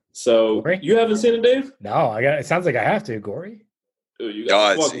 So Gory? You haven't seen it, Dave? No, it sounds like I have to. Gory? Dude, you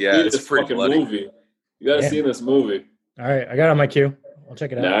got to see this pretty fucking bloody. movie. You got to see this movie. All right, I got it on my queue. I'll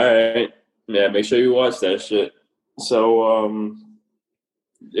check it All out. right. Yeah, make sure you watch that shit. So,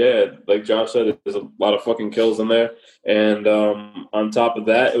 yeah, like Josh said, there's a lot of fucking kills in there. And on top of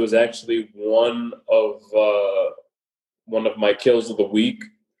that, it was actually one of my kills of the week.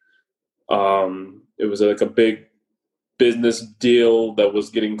 It was like a big business deal that was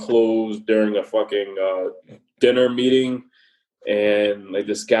getting closed during a fucking dinner meeting, and like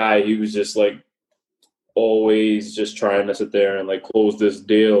this guy, he was just like always just trying to sit there and like close this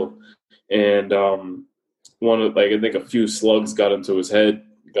deal, and one of like I think a few slugs got into his head,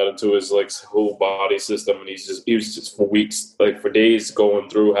 got into his like whole body system, and he was just for weeks, like for days, going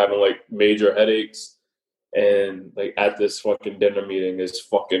through having like major headaches. And like at this fucking dinner meeting, his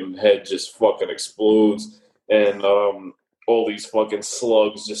fucking head just fucking explodes, and all these fucking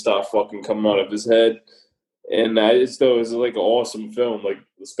slugs just start fucking coming out of his head. And I just thought it was like an awesome film. Like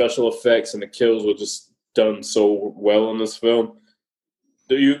the special effects and the kills were just done so well in this film.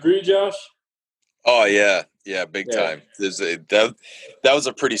 Do you agree, Josh? Oh yeah, big Yeah. time. That was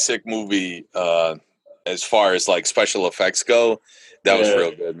a pretty sick movie. As far as like special effects go, that was Yeah.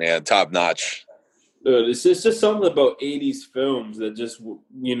 real good, man. Top notch. Dude, it's just something about 80s films that just,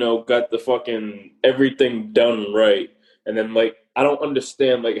 got the fucking everything done right. And then, like, I don't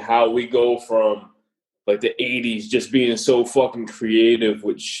understand, like, how we go from, like, the 80s just being so fucking creative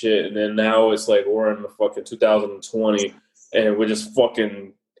with shit. And then now it's like we're in the fucking 2020 and we're just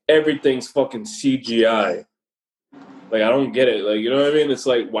fucking, everything's fucking CGI. Like, I don't get it. Like, you know what I mean? It's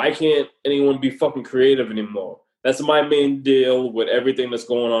like, why can't anyone be fucking creative anymore? That's my main deal with everything that's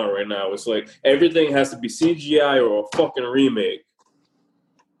going on right now. It's like everything has to be CGI or a fucking remake.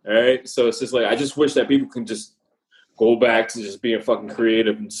 All right? So it's just like, I just wish that people can just go back to just being fucking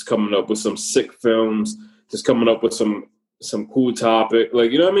creative and just coming up with some sick films, just coming up with some cool topic.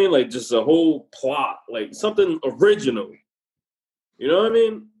 Like, you know what I mean? Like just a whole plot, like something original. You know what I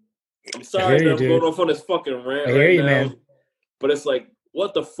mean? I'm sorry that I'm going off on this fucking rant right now. Man. But it's like,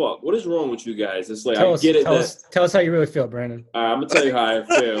 what the fuck? What is wrong with you guys? It's like, Tell us how you really feel, Brandon. I'm going to tell you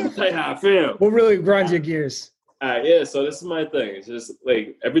how I feel. What really grinds your gears? Yeah, so this is my thing. It's just,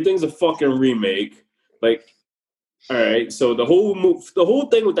 like, everything's a fucking remake. Like, all right, so the whole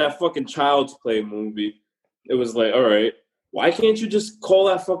thing with that fucking Child's Play movie, it was like, all right, why can't you just call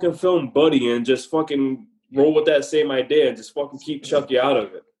that fucking film Buddy and just fucking roll with that same idea and just fucking keep Chucky out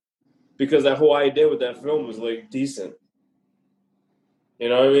of it? Because that whole idea with that film was, like, decent. You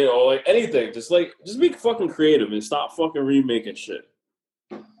know what I mean? Or like anything. Just be fucking creative and stop fucking remaking shit.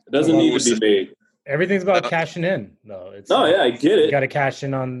 It doesn't need to be made. Everything's about cashing in, though. Yeah, I get it. You got to cash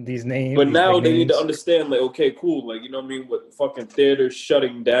in on these names. But now they need to understand, like, okay, cool. Like, you know what I mean? With fucking theaters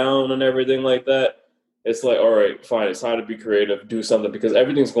shutting down and everything like that, it's like, all right, fine. It's time to be creative, do something, because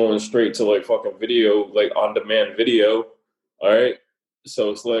everything's going straight to like fucking video, like on-demand video. All right?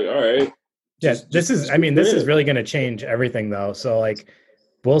 So it's like, all right. Yeah, this is really going to change everything, though. So, like,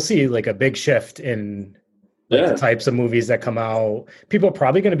 we'll see like a big shift in the types of movies that come out. People are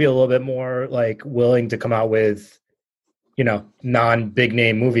probably going to be a little bit more like willing to come out with, non-big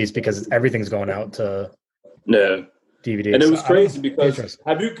name movies because everything's going out to DVD. And it was crazy because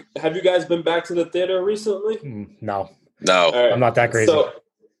have you guys been back to the theater recently? No. Right. I'm not that crazy.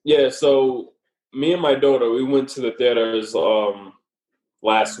 So me and my daughter, we went to the theaters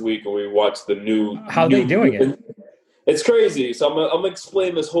last week and we watched the new. How are they doing it? It's crazy. So I'm gonna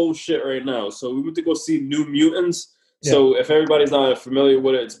explain this whole shit right now. So we went to go see New Mutants. Yeah. So if everybody's not familiar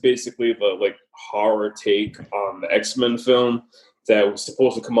with it, it's basically the like horror take on the X-Men film that was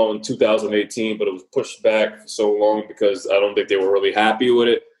supposed to come out in 2018, but it was pushed back for so long because I don't think they were really happy with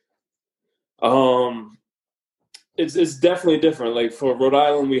it. It's definitely different. Like for Rhode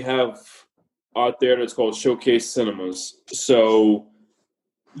Island, we have our theater. It's called Showcase Cinemas. So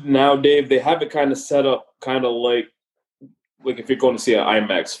now, Dave, they have it kind of set up kind of like if you're going to see an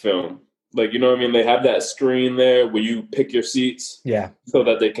IMAX film. Like, you know what I mean? They have that screen there where you pick your seats. Yeah. So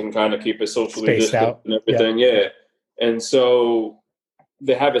that they can kind of keep it socially spaced distant out and everything. Yeah. And so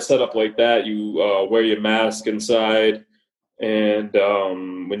they have it set up like that. You wear your mask inside. And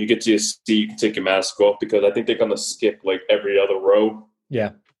when you get to your seat, you can take your mask off because I think they're going to skip like every other row.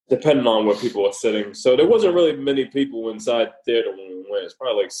 Yeah. Depending on where people are sitting. So there wasn't really many people inside the theater when we went. It's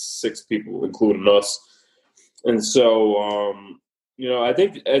probably like 6 people, including us. And so, I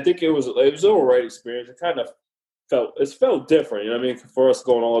think it was an all right experience. It kind of felt different, you know what I mean? For us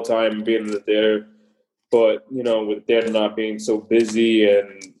going all the time and being in the theater, but, with the theater not being so busy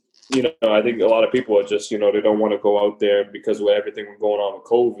and, I think a lot of people are just, they don't want to go out there because of everything going on with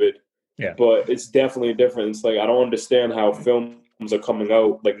COVID. Yeah. But it's definitely different. It's like, I don't understand how films are coming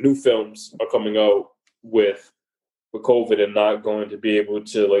out, like new films are coming out with with COVID and not going to be able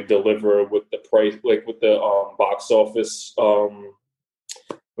to like deliver with the price, like with the box office,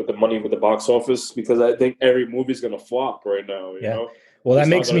 with the money with the box office, because I think every movie's gonna flop right now. You know, well, It's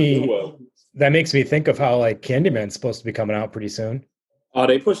not gonna do well. that makes me think of how like Candyman's supposed to be coming out pretty soon. Oh,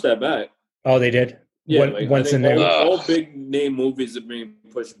 they pushed that back. Oh, they did. Yeah, When- like, once I in think there. all big name movies are being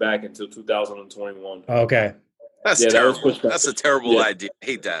pushed back until 2021. Okay. That's Yeah, that was terrible. pushed back. That's a terrible Yeah. idea. I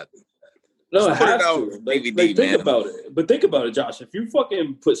hate that. No, it Just put it has out to. Like, DVD, think man. about it. But think about it, Josh. If you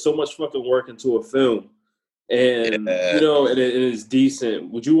fucking put so much fucking work into a film, and Yeah. you know, and it is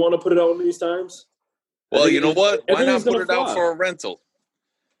decent, would you want to put it out in these times? I Well, think you know what? Why not everything's put gonna it out flop. for a rental?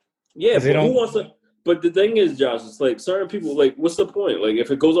 Yeah, 'Cause they but who don't- wants to? But the thing is, Josh, it's like certain people. Like, what's the point? Like,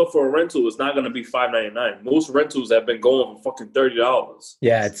 if it goes up for a rental, it's not going to be $5.99. Most rentals have been going for fucking $30.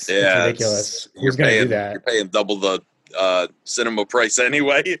 Yeah, it's ridiculous. Who's going to do that? You're paying double the cinema price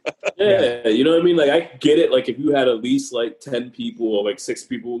anyway. Yeah, you know what I mean? Like, I get it. Like, if you had at least like 10 people or like 6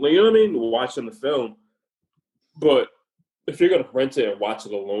 people, like, you know what I mean, watching the film. But if you're going to rent it and watch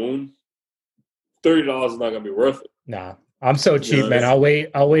it alone, $30 is not going to be worth it. Nah, I'm so cheap, Yeah. man. I'll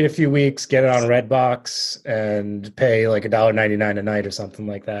wait a few weeks, get it on Redbox, and pay like $1.99 a night or something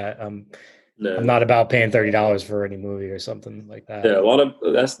like that. No. I'm not about paying $30 for any movie or something like that. Yeah, a lot of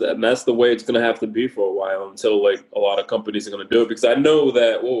that's the way it's gonna have to be for a while until like a lot of companies are gonna do it, because I know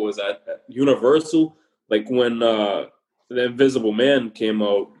that what was that Universal, like when the Invisible Man came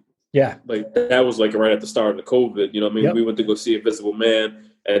out, Yeah. like that was like right at the start of the COVID. You know what I mean? Yep. We went to go see Invisible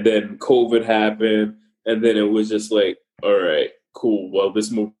Man, and then COVID happened, and then it was just like, all right, cool. Well, this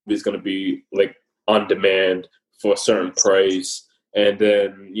movie is gonna be like on demand for a certain price, and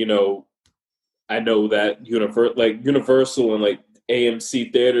then you know. I know that Universal and like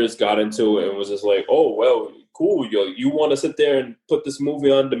AMC theaters got into it and was just like, oh well, cool. You want to sit there and put this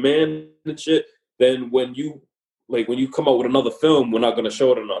movie on demand and shit? Then when you come out with another film, we're not going to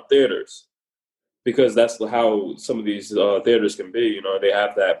show it in our theaters, because that's how some of these theaters can be. You know, they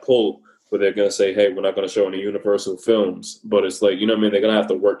have that pull where they're going to say, hey, we're not going to show any Universal films, but it's like, you know what I mean? They're going to have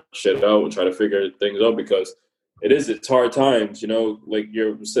to work shit out and try to figure things out, because it's hard times. You know, like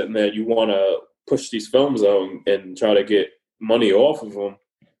you're sitting there, you want to push these films out and try to get money off of them,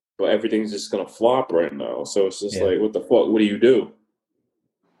 but everything's just gonna flop right now. So it's just like, what the fuck? What do you do?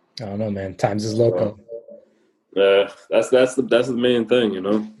 I don't know, man. Times is loco. That's the main thing, you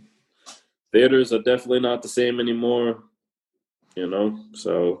know. Theaters are definitely not the same anymore, you know.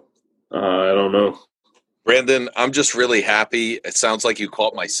 So I don't know. Brandon, I'm just really happy. It sounds like you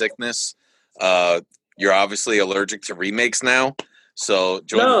caught my sickness. You're obviously allergic to remakes now, so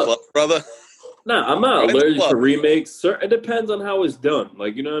join the club, brother. No, I'm not allergic to remakes. It depends on how it's done.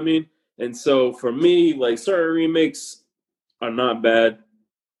 Like, you know what I mean? And so for me, like certain remakes are not bad.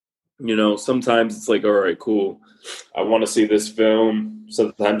 You know, sometimes it's like, all right, cool. I want to see this film.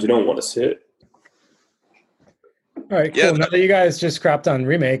 Sometimes you don't want to see it. All right, cool. Now that you guys just crapped on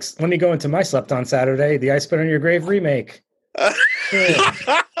remakes, let me go into my Slept On Saturday, the I Spit on Your Grave remake.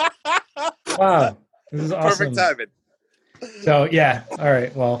 Wow. This is awesome. Perfect timing. So yeah, all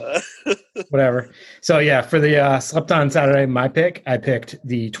right. Well, whatever. So yeah, for the Slept On Saturday, my pick, I picked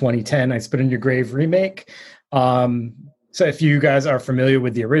the 2010 I Spit in Your Grave remake. So if you guys are familiar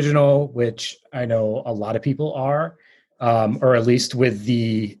with the original, which I know a lot of people are, or at least with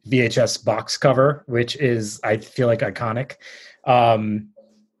the VHS box cover, which is, I feel like, iconic.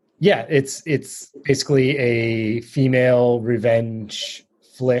 Yeah, it's basically a female revenge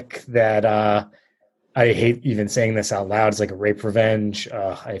flick that I hate even saying this out loud. It's like a rape revenge.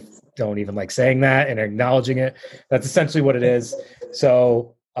 I don't even like saying that and acknowledging it. That's essentially what it is.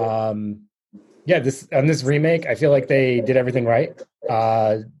 So, yeah, this remake, I feel like they did everything right.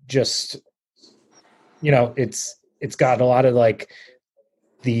 Just, you know, it's got a lot of like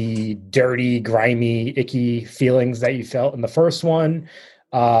the dirty, grimy, icky feelings that you felt in the first one.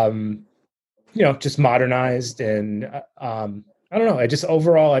 You know, just modernized, and I don't know. I just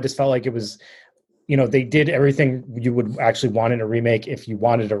felt like it was, you know, they did everything you would actually want in a remake if you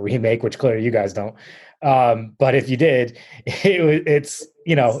wanted a remake, which clearly you guys don't. But if you did, it's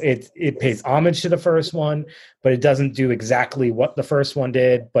you know, it pays homage to the first one, but it doesn't do exactly what the first one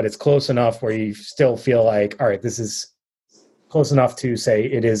did, but it's close enough where you still feel like, all right, this is close enough to say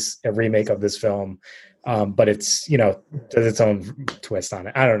it is a remake of this film. But it's, you know, does its own twist on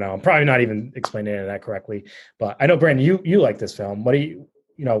it. I don't know. I'm probably not even explaining it that correctly, but I know, Brandon, you like this film. What do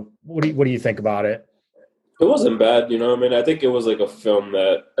you think about it? It wasn't bad, you know. I mean, I think it was like a film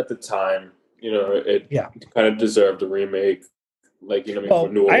that at the time, you know, it kind of deserved a remake. Like, you know,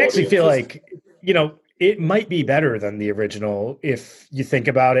 well, I actually feel like, you know, it might be better than the original if you think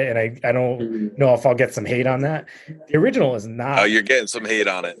about it, and I don't know if I'll get some hate on that. The original is not. Oh, you're getting some hate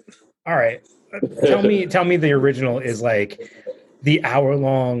on it. All right, tell me the original is like the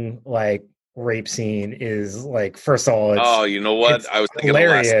hour-long like rape scene is like, first of all, Oh, you know what? it's I was thinking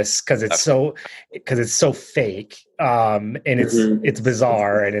hilarious because it's so fake, and it's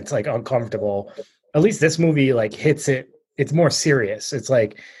bizarre and it's like uncomfortable. At least this movie like hits it. It's more serious. It's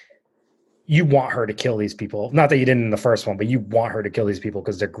like you want her to kill these people. Not that you didn't in the first one, but you want her to kill these people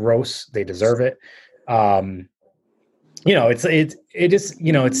because they're gross. They deserve it. You know, it is,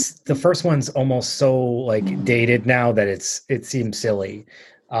 you know, it's the first one's almost so like dated now that it seems silly.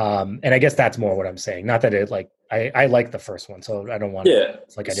 And I guess that's more what I'm saying. Not that it like I like the first one, so I don't want to. Yeah.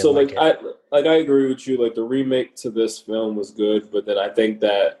 It's like I didn't So like it. I agree with you. Like the remake to this film was good, but then I think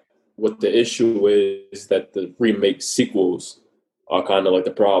that what the issue is that the remake sequels are kind of like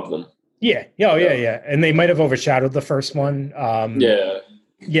the problem. Yeah. Yeah. And they might have overshadowed the first one.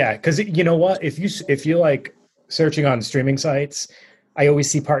 Yeah, because you know what? If you like searching on streaming sites, I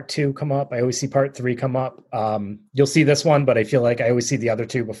always see part 2 come up. I always see part 3 come up. You'll see this one, but I feel like I always see the other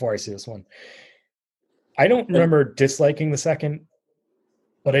 2 before I see this one. I don't remember disliking the second,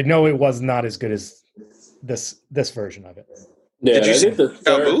 but I know it was not as good as this version of it. Yeah, Did you see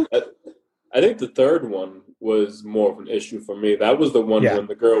I think the third one was more of an issue for me. That was the one when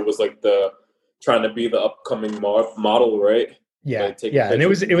the girl was like trying to be the upcoming model, right? Yeah, like, and it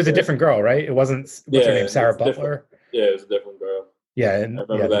was a different girl, right? It wasn't what's her name, Sarah Butler. Different. Yeah, it was a different girl. Yeah, and I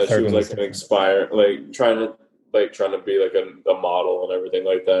remember that she was like an inspire, like trying to be like a model and everything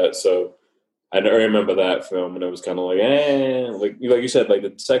like that. So I remember that film, and it was kind of like you said, like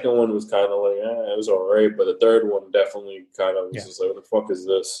the second one was kind of like it was all right, but the third one definitely kind of was just like, what the fuck is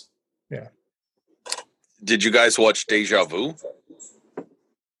this? Yeah. Did you guys watch Deja Vu?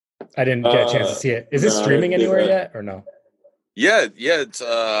 I didn't get a chance to see it. Is it streaming anywhere yet or no? Yeah, it's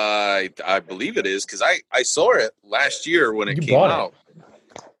I believe it is because I saw it last year when it came out,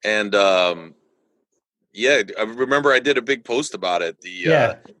 and yeah, I remember I did a big post about it.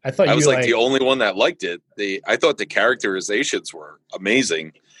 I thought I was like the only one that liked it. I thought the characterizations were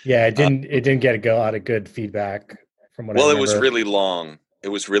amazing. Yeah, it didn't get a lot of good feedback from what. Well, it was really long. It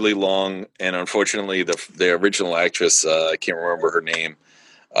was really long, and unfortunately, the original actress, I can't remember her name.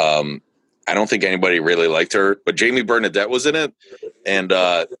 I don't think anybody really liked her, but Jamie Bernadette was in it, and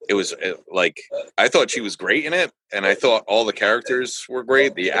it was like I thought she was great in it, and I thought all the characters were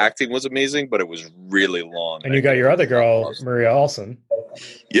great. The acting was amazing, but it was really long. And you got your other girl, Maria Olsen.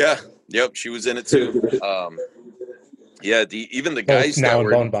 Yeah, yep, she was in it too. Yeah, even the guys now that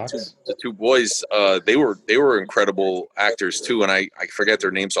were Bone Box. the two boys, they were incredible actors too, and I forget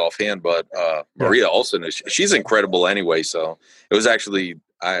their names offhand, but Maria Olsen, she's incredible anyway. So it was actually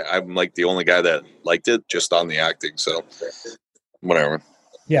I'm like the only guy that liked it just on the acting. So whatever.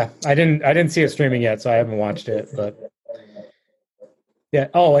 Yeah, I didn't see it streaming yet, so I haven't watched it. But yeah.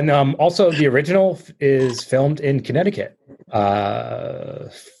 Oh, and also the original is filmed in Connecticut.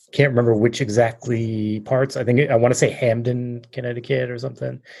 Can't remember which exactly parts. I want to say Hamden, Connecticut or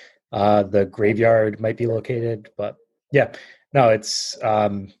something. The graveyard might be located, but yeah, no, it's a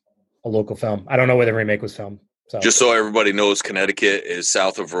local film. I don't know where the remake was filmed. So. Just so everybody knows, Connecticut is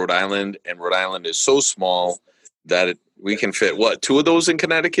south of Rhode Island, and Rhode Island is so small that we can fit, 2 of those in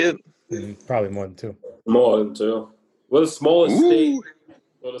Connecticut? Probably more than 2. More than 2. What the smallest state?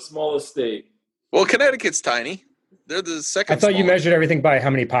 What the smallest state? Well, Connecticut's tiny. They're the second. I thought you measured everything by how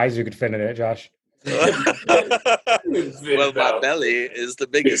many pies you could fit in it, Josh. Well, my belly is the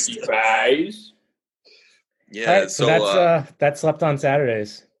biggest. Pies. Yeah, right, so that's Slept On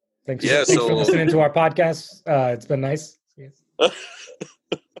Saturdays. Thanks for listening to our podcast. It's been nice.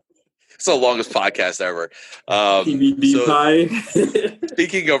 It's the longest podcast ever.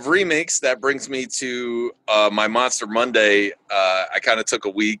 Speaking of remakes, that brings me to my Monster Monday. I kind of took a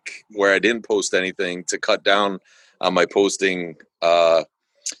week where I didn't post anything to cut down on my posting.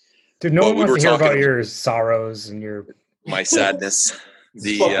 Dude, no one wants to hear about your sorrows and my sadness.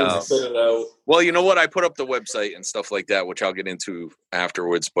 Well, you know what? I put up the website and stuff like that, which I'll get into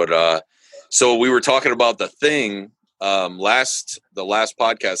afterwards. But so we were talking about The Thing the last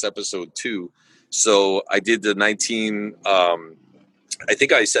podcast, episode 2. So I did the 19. I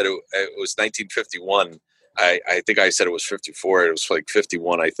think I said it was 1951. I think I said it was 54. It was like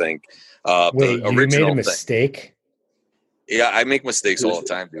 51. I think. Wait, you made a mistake? Thing. Yeah, I make mistakes all the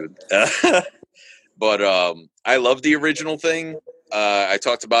time, dude. But I love the original Thing. I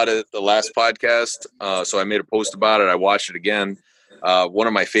talked about it the last podcast, so I made a post about it. I watched it again. One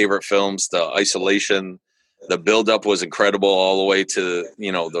of my favorite films, The Isolation. The build-up was incredible all the way to,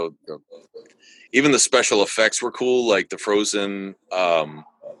 even the special effects were cool, like the frozen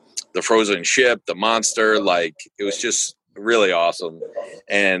ship, the monster. Like, it was just really awesome.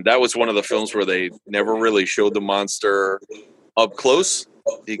 And that was one of the films where they never really showed the monster up close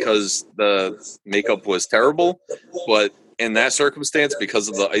because the makeup was terrible. But in that circumstance, because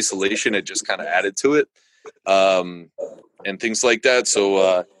of the isolation, it just kind of added to it, and things like that.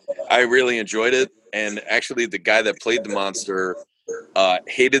 So I really enjoyed it. And actually, the guy that played the monster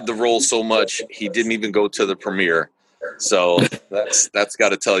hated the role so much he didn't even go to the premiere. So that's got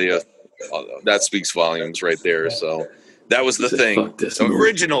to tell you, that speaks volumes right there. So that was the thing, the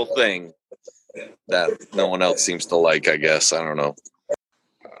original thing that no one else seems to like, I guess. I don't know.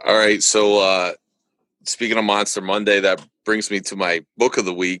 All right, so speaking of Monster Monday, that brings me to my book of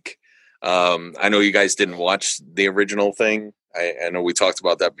the week. I know you guys didn't watch the original thing. I know we talked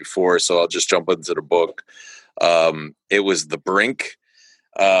about that before, so I'll just jump into the book. It was The Brink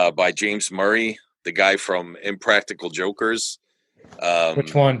by James Murray, the guy from Impractical Jokers.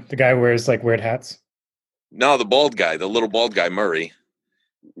 Which one? The guy who wears like weird hats? No, the bald guy, the little bald guy, Murray.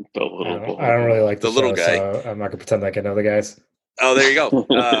 I don't really like the little guy. So I'm not gonna pretend like I know the guys. Oh, there you go.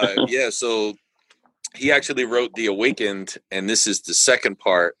 Yeah, so he actually wrote The Awakened, and this is the second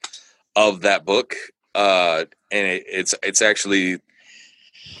part of that book. And it's actually,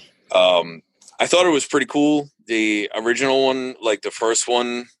 I thought it was pretty cool. The original one, like the first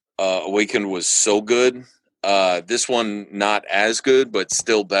one, Awakened, was so good. This one, not as good, but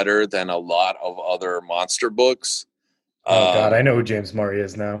still better than a lot of other monster books. Oh God, I know who James Murray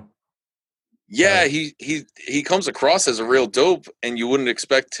is now. Yeah, he comes across as a real dope, and you wouldn't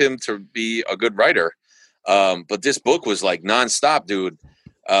expect him to be a good writer. But this book was like nonstop, dude.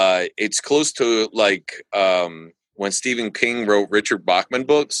 It's close to like when Stephen King wrote Richard Bachman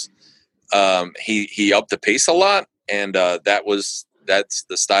books. He upped the pace a lot, and that's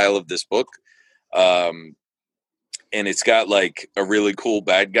the style of this book. And it's got like a really cool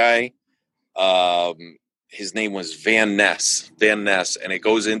bad guy. His name was Van Ness, and it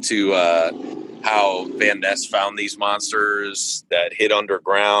goes into how Van Ness found these monsters that hid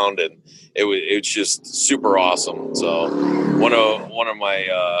underground, and it's just super awesome. So one of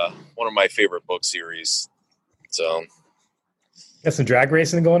my favorite book series. So got some drag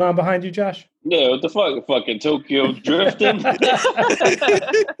racing going on behind you, Josh? Yeah, what the fuck? Fucking Tokyo drifting?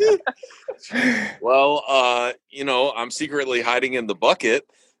 Well, I'm secretly hiding in the bucket,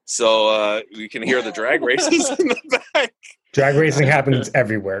 so we can hear the drag races in the back. Drag racing happens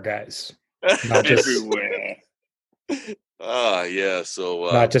everywhere, guys. Not just everywhere. Yeah.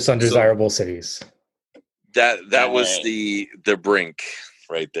 So not just undesirable cities. That was the Brink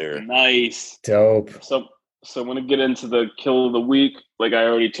right there. Nice. Dope. So I'm going to get into the kill of the week. Like I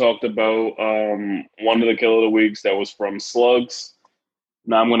already talked about one of the kill of the weeks that was from Slugs.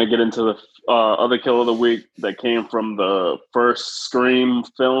 Now I'm going to get into the other kill of the week that came from the first Scream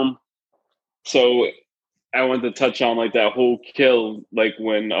film. So I wanted to touch on like that whole kill, like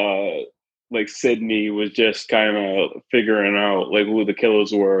when like Sydney was just kind of figuring out like who the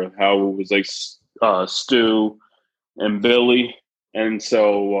killers were, how it was like Stu and Billy. And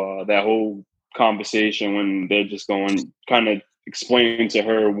so that whole conversation when they're just going kind of explaining to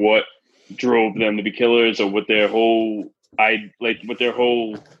her what drove them to be killers or what their whole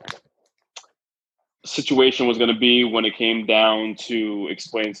situation was going to be when it came down to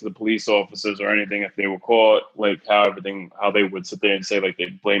explain to the police officers or anything if they were caught, like how they would sit there and say like they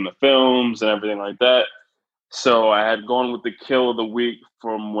blame the films and everything like that. So I had gone with the kill of the week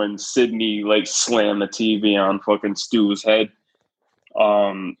from when Sydney like slammed the TV on fucking Stu's head.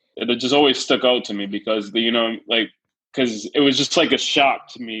 It just always stuck out to me because because it was just like a shock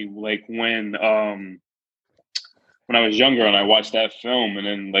to me, like when I was younger and I watched that film, and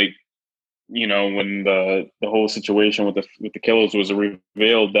then like, when the whole situation with the killers was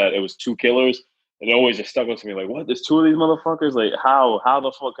revealed that it was two killers, it always just stuck out to me, like, what? There's two of these motherfuckers? Like, how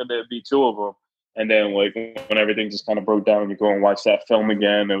the fuck could there be two of them? And then like when everything just kind of broke down and you go and watch that film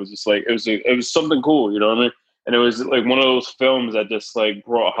again, it was just like it was something cool, you know what I mean? And it was like one of those films that just like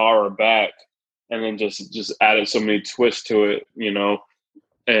brought horror back, and then just added so many twists to it,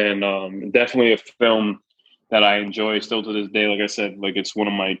 and definitely a film that I enjoy still to this day. Like I said, like it's one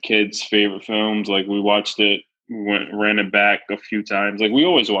of my kids' favorite films. Like we watched it, ran it back a few times. Like we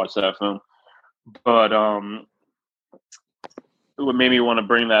always watch that film. But what made me want to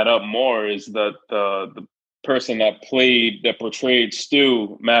bring that up more is that the person that portrayed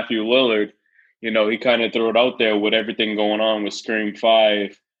Stu, Matthew Lillard, he kind of threw it out there with everything going on with Scream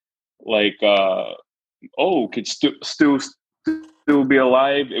 5. Like, could Stu still be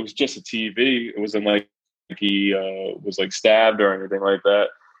alive? It was just a TV. It wasn't like he was like stabbed or anything like that.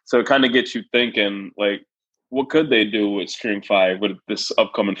 So it kind of gets you thinking, like, what could they do with Scream 5 with this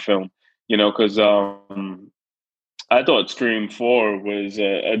upcoming film? Because I thought Scream 4 was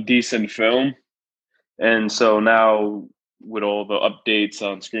a decent film. And so now with all the updates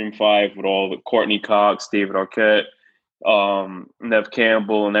on Scream 5, with all the Courtney Cox, David Arquette, Nev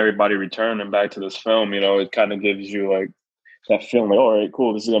Campbell, and everybody returning back to this film, it kind of gives you like that feeling like, all right,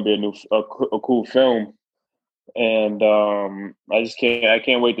 cool, this is going to be a cool film. And I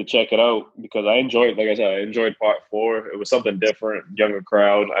can't wait to check it out because I enjoyed, like I said, I enjoyed part 4. It was something different, younger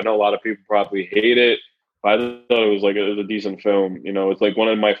crowd. I know a lot of people probably hate it, but I thought it was a decent film. It's like one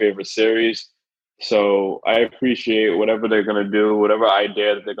of my favorite series. So I appreciate whatever they're going to do, whatever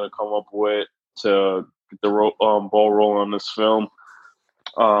idea that they're going to come up with to get the ball rolling on this film.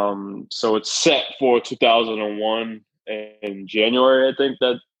 So it's set for 2001 in January. I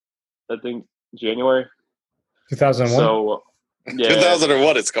think January. 2001. So, yeah,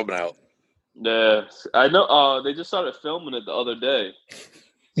 2001, it's coming out. Yeah, I know. They just started filming it the other day.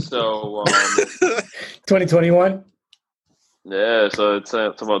 So, 2021. Yeah, so it's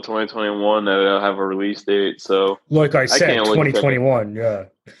about 2021 that they'll have a release date. So, like I said, 2021. Yeah.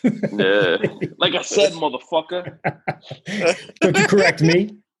 Yeah, like I said, motherfucker. Don't you correct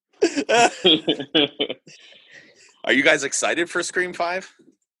me? Are you guys excited for Scream 5?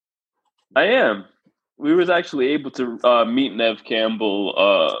 I am. We was actually able to meet Nev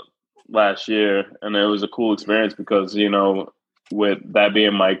Campbell last year, and it was a cool experience because with that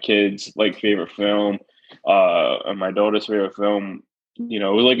being my kid's favorite film, and my daughter's favorite film, it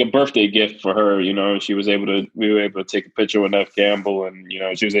was like a birthday gift for her. We were able to take a picture with Nev Campbell, and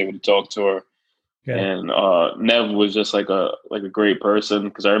she was able to talk to her. Yeah. And Nev was just like a great person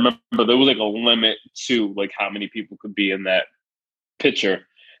because I remember there was a limit to how many people could be in that picture.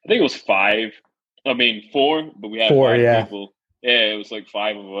 I think it was 5. 4, but we had 4, 5 people. Yeah, it was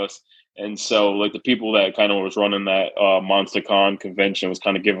 5 of us. And so the people that kind of was running that MonsterCon convention was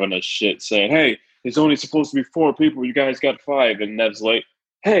kind of giving us shit saying, hey, there's only supposed to be 4 people. You guys got 5. And Nev's like,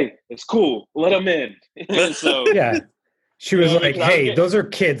 hey, it's cool. Let them in. So yeah. She was like, hey, those are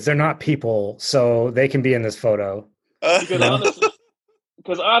kids. They're not people. So they can be in this photo.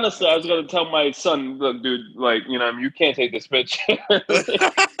 Because honestly, I was going to tell my son, look, dude, you can't take this picture.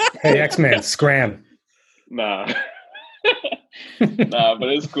 Hey, X-Men, scram. Nah. Nah, but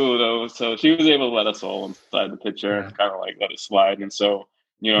it's cool, though. So she was able to let us all inside the picture and kind of let it slide. And so,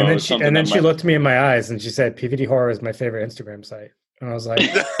 and then she looked me in my eyes and she said, PVD Horror is my favorite Instagram site. And I was like,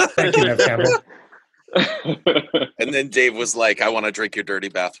 thank you, Nev Campbell. And then Dave was like, I want to drink your dirty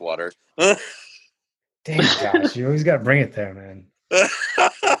bathwater. Damn, gosh, you always got to bring it there, man. I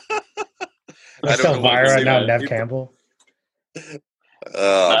tell Vyra now, Nev Campbell.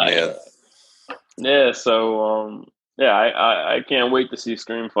 Oh man. Yeah, so I can't wait to see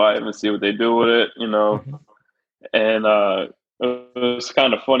Scream 5 and see what they do with it, And it was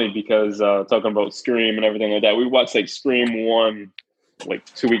kind of funny because talking about Scream and everything like that, we watched Scream 1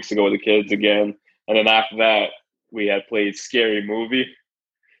 2 weeks ago with the kids again, and then after that we had played Scary Movie.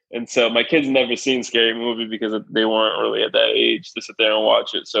 And so my kids never seen Scary Movie because they weren't really at that age to sit there and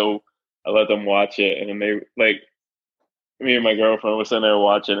watch it. So I let them watch it, and then they me and my girlfriend were sitting there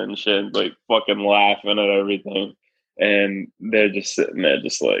watching it and shit, fucking laughing at everything. And they're just sitting there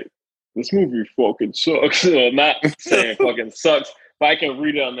just this movie fucking sucks. Well, not saying it fucking sucks, but I can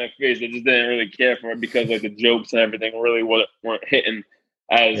read it on their face. They just didn't really care for it because the jokes and everything really weren't hitting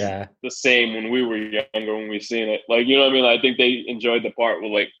as the same when we were younger when we seen it. You know what I mean? I think they enjoyed the part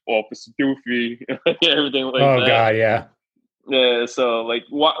with Officer Doofy and everything that. Oh God, yeah. Yeah, so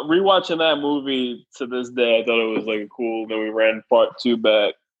rewatching that movie to this day, I thought it was cool. Then we ran part 2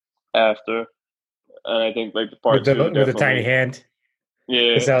 back after, and I think the part 2 with a tiny hand.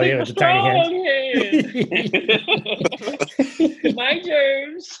 Yeah, with a tiny hand. My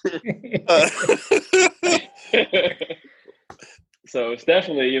germs. So it's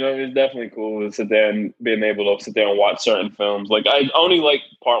definitely, it's definitely cool to sit there and being able to sit there and watch certain films. I only like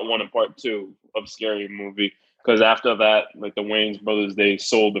part 1 and part 2 of Scary Movie because after that, the Wayans brothers, they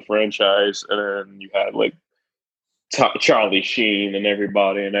sold the franchise, and then you had Charlie Sheen and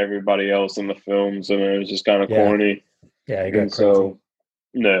everybody else in the films, and it was just kind of corny. Yeah, you got so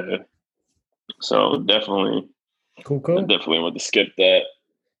yeah. So definitely, cool. I definitely want to skip that.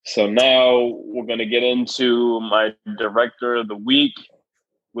 So now we're going to get into my director of the week,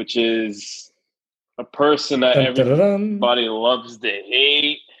 which is a person that everybody loves to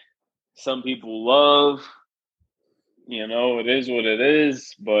hate. Some people love. It is what it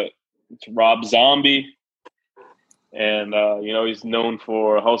is, but it's Rob Zombie. And, he's known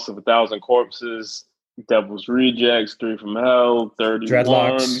for House of a Thousand Corpses, Devil's Rejects, Three from Hell, 31.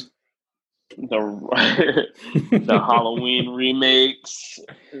 Dreadlocks. The Halloween remakes.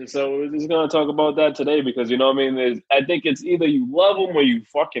 So we're just gonna talk about that today because you know what I mean. I think it's either you love them or you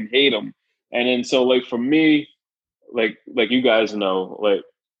fucking hate them. And then so like for me, like you guys know, like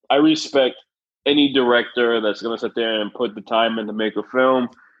I respect any director that's gonna sit there and put the time in to make a film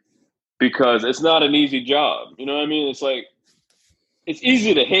because it's not an easy job. You know what I mean? It's like it's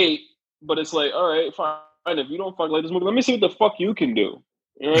easy to hate, but it's like all right, fine. If you don't fuck like this movie, let me see what the fuck you can do.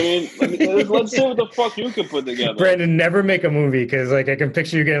 You know what I mean? Let's see what the fuck you can put together. Brandon, never make a movie because like I can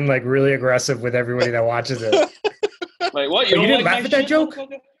picture you getting like really aggressive with everybody that watches it. Like what? You didn't like laugh at that joke?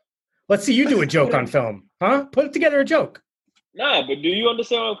 Let's see you do a joke on film, huh? Put together a joke. Nah, but do you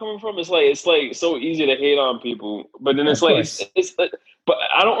understand where I'm coming from? It's like so easy to hate on people, but then it's but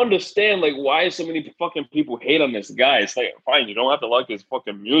I don't understand like why so many fucking people hate on this guy. It's like fine, you don't have to like his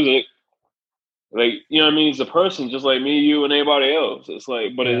fucking music. Like, you know what I mean? He's a person just like me, you, and anybody else. It's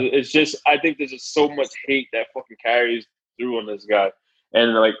like, but it's just, I think there's just so much hate that fucking carries through on this guy.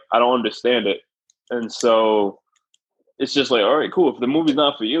 And like, I don't understand it. And so it's just like, all right, cool. If the movie's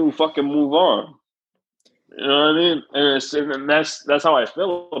not for you, fucking move on. You know what I mean? And that's how I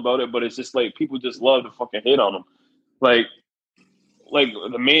feel about it. But it's just like, people just love to fucking hate on him. Like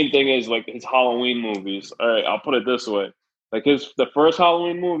the main thing is like his Halloween movies. All right, I'll put it this way. Like the first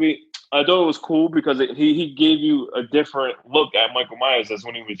Halloween movie, I thought it was cool because he gave you a different look at Michael Myers as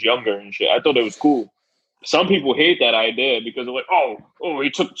when he was younger and shit. I thought it was cool. Some people hate that idea because they're like, oh, he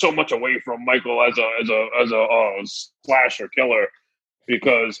took so much away from Michael as a slasher killer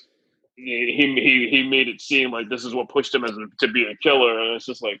because he made it seem like this is what pushed him to be a killer, and it's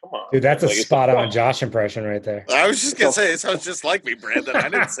just like, come on, dude, that's like, a spot on Josh impression right there. I was just gonna say it sounds just like me, Brandon. I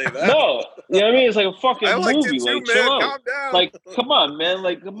didn't say that. No, you know what I mean? It's like a fucking movie. It too, like, man. chill out. Calm down. Like, come on, man.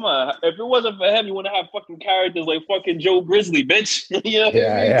 Like, come on. If it wasn't for him, you wouldn't have fucking characters like fucking Joe Grizzly, bitch. You know what I mean?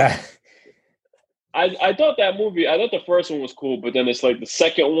 Yeah. I thought that movie. I thought the first one was cool, but then it's like the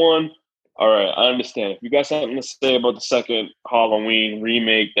second one. All right, I understand. If you got something to say about the second Halloween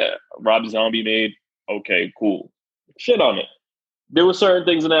remake that Rob Zombie made, okay, cool. Shit on it. There were certain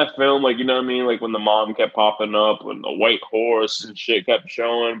things in that film, like, you know what I mean? Like when the mom kept popping up and the white horse and shit kept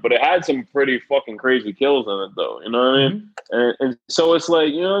showing. But it had some pretty fucking crazy kills in it, though. You know what I mean? And so it's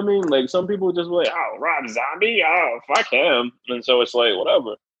like, you know what I mean? Like some people just like, oh, Rob Zombie? Oh, fuck him. And so it's like,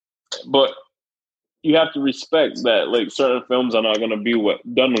 whatever. But you have to respect that, like, certain films are not going to be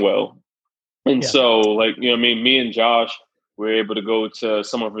done well. And so, like, you know what I mean? Me and Josh were able to go to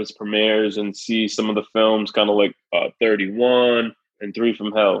some of his premieres and see some of the films, kind of like 31 and 3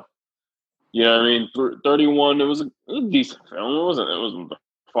 from Hell. You know what I mean? 31, it was a decent film. It wasn't the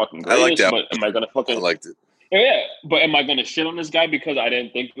fucking greatest. I like that. But am I going to fucking... I liked it. Yeah, but am I going to shit on this guy because I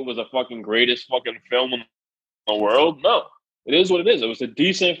didn't think it was a fucking greatest fucking film in the world? No. It is what it is. It was a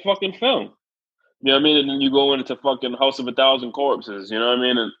decent fucking film. You know what I mean? And then you go into fucking House of a Thousand Corpses. You know what I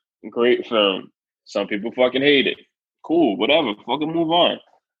mean? And great film. Some people fucking hate it. Cool, whatever. Fucking move on.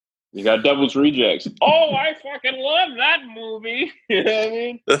 You got Devil's Rejects. Oh, I fucking love that movie. You know what I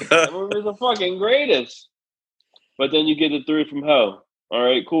mean? That movie's the fucking greatest. But then you get the 3 from Hell. All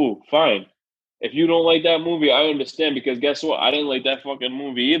right, cool, fine. If you don't like that movie, I understand because guess what? I didn't like that fucking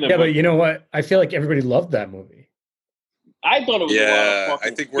movie either. Yeah, but you know what? I feel like everybody loved that movie. I thought it was a lot of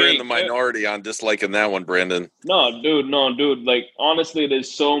fucking I think we're in the minority on disliking that one, Brandon. No, dude. Like, honestly,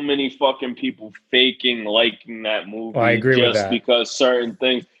 there's so many fucking people faking liking that movie. I agree with that. Just because certain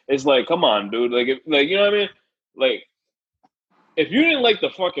things. It's like, come on, dude. Like, you know what I mean? Like, if you didn't like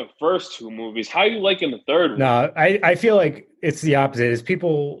the fucking first 2 movies, how you liking the third one? No, I feel like it's the opposite. Is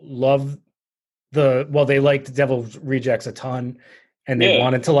people love they liked Devil's Rejects a ton. And they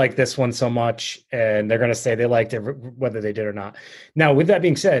wanted to like this one so much, and they're going to say they liked it whether they did or not. Now, with that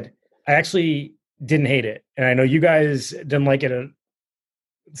being said, I actually didn't hate it. And I know you guys didn't like it.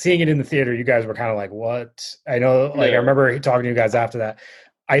 Seeing it in the theater, you guys were kind of like, what? I know, like, I remember talking to you guys after that.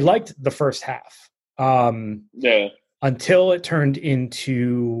 I liked the first half. Until it turned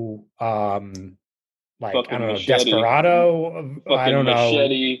into, like, fucking I don't know, Machete. Desperado. I don't know.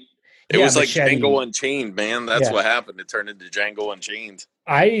 Machete. It was like Django Unchained, man. That's what happened. It turned into Django Unchained.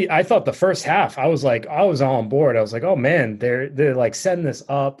 I thought the first half, I was all on board. I was like, oh man, they're like setting this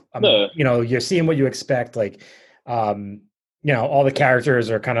up. You know, you're seeing what you expect. Like, you know, all the characters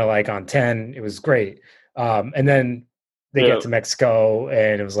are kind of like on 10. It was great. And then they get to Mexico,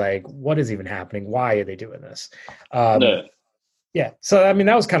 and it was like, what is even happening? Why are they doing this? Yeah. So, I mean,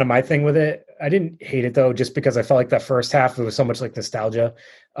 that was kind of my thing with it. I didn't hate it, though, just because I felt like that first half, it was so much like nostalgia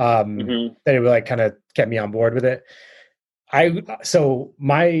that it like kind of kept me on board with it. So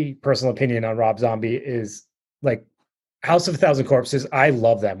my personal opinion on Rob Zombie is like House of a Thousand Corpses. I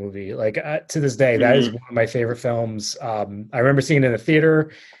love that movie. Like to this day, that is one of my favorite films. I remember seeing it in the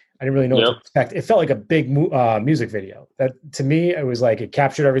theater. I didn't really know what to expect. It felt like a big music video. That to me, it was like it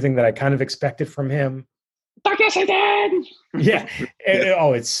captured everything that I kind of expected from him. Yes, I did. Yeah.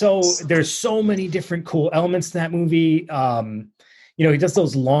 It's so there's so many different cool elements to that movie. He does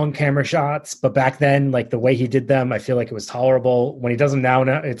those long camera shots, but back then, like the way he did them, I feel like it was tolerable. When he does them now,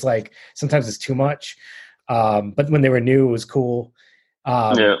 it's like sometimes it's too much. But when they were new, it was cool.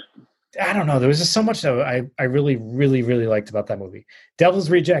 I don't know. There was just so much that I really, really, really liked about that movie. Devil's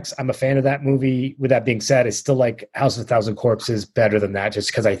Rejects, I'm a fan of that movie. With that being said, I still like House of a Thousand Corpses better than that, just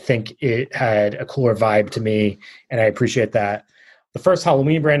because I think it had a cooler vibe to me, and I appreciate that. The first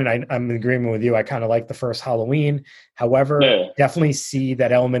Halloween, Brandon, I'm in agreement with you. I kind of like the first Halloween. However, definitely see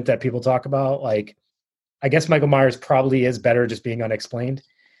that element that people talk about. Like, I guess Michael Myers probably is better just being unexplained.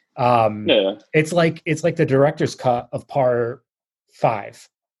 It's like the director's cut of part 6.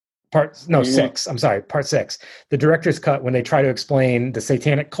 I'm sorry, part 6. The director's cut when they try to explain the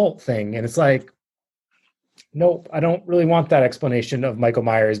satanic cult thing, and it's like, nope, I don't really want that explanation of Michael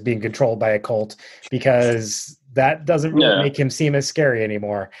Myers being controlled by a cult, because that doesn't really make him seem as scary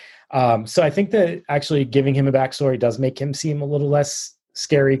anymore. So I think that actually giving him a backstory does make him seem a little less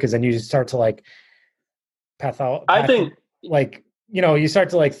scary, because then you start to like you start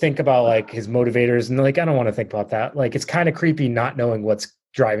to like think about like his motivators, and like I don't want to think about that. Like it's kind of creepy not knowing what's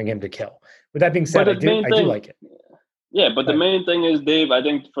driving him to kill. With that being said, I do like it. Yeah, but the main thing is, Dave, I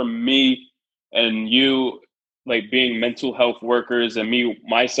think for me and you, like being mental health workers, and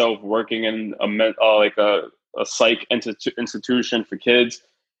myself working in a psych institution for kids,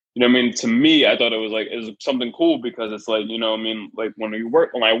 you know what I mean? To me, I thought it was something cool, because it's like, you know what I mean? Like when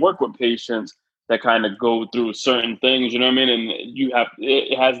I work with patients that kind of go through certain things, you know what I mean? And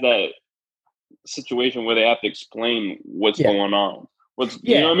it has that situation where they have to explain what's going on.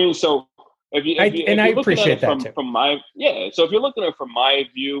 You know what I mean? So I appreciate that too. So if you're looking at it from my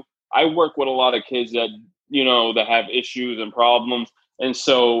view, I work with a lot of kids that, you know, that have issues and problems. And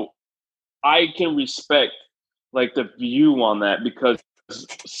so I can respect like the view on that, because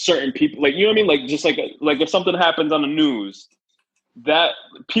certain people, like, you know what I mean? Like, just like if something happens on the news, that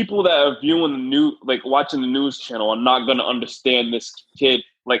people that are viewing the news, like watching the news channel, are not going to understand this kid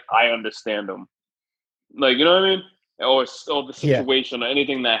like I understand him. Like, you know what I mean? Or the situation or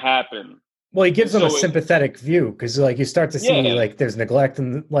anything that happened. Well, he gives them a sympathetic view, because like you start to see like there's neglect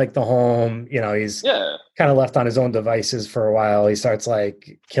in like the home. You know, he's kind of left on his own devices for a while. He starts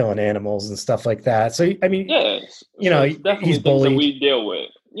like killing animals and stuff like that. So I mean, he's bullied. That we deal with.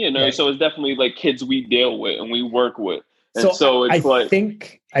 You know, so it's definitely like kids we deal with and we work with. And so it's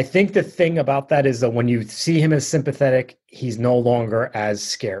I think the thing about that is that when you see him as sympathetic, he's no longer as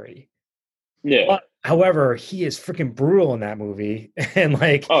scary. Yeah. But, however, he is freaking brutal in that movie, and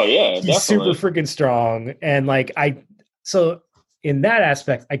like, he's super freaking strong, and like so in that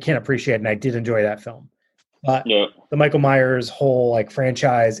aspect, I can appreciate it, and I did enjoy that film. But the Michael Myers whole like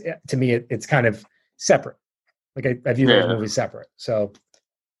franchise, to me, it's kind of separate. Like I view those movies separate. So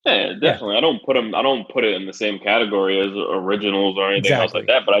yeah, definitely. I don't put it in the same category as originals or anything else like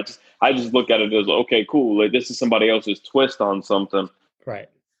that. But I just look at it as, okay, cool. Like this is somebody else's twist on something. Right.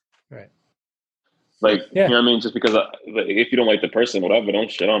 Like, you know what I mean? Just because if you don't like the person, whatever,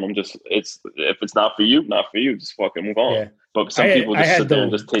 don't shit on them. If it's not for you, not for you. Just fucking move on. Yeah. But some people just sit there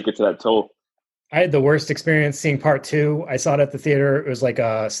and just take it to that toll. I had the worst experience seeing part 2. I saw it at the theater. It was like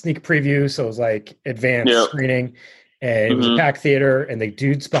a sneak preview, so it was like advanced screening. And it was a packed theater, and the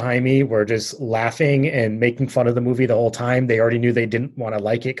dudes behind me were just laughing and making fun of the movie the whole time. They already knew they didn't want to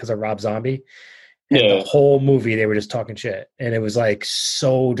like it because of Rob Zombie. And the whole movie, they were just talking shit. And it was like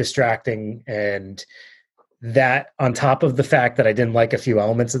so distracting. And that, on top of the fact that I didn't like a few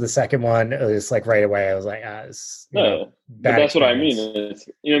elements of the second one, it was like right away, I was like, but that's what I mean. It's,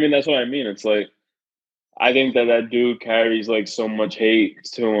 you know what I mean? That's what I mean. It's like, I think that dude carries like so much hate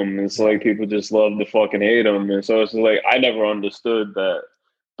to him. It's like people just love to fucking hate him. And so it's like, I never understood that.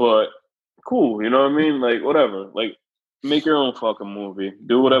 But cool, you know what I mean? Like, whatever. Like, make your own fucking movie.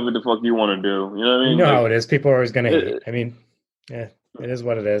 Do whatever the fuck you want to do. You know what I mean? You know how it is. People are always going to hate it. I mean, yeah, it is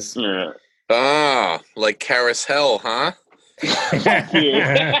what it is. Yeah. Ah, like Karis Hell, huh?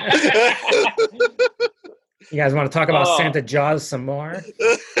 You guys want to talk about Santa Jaws some more?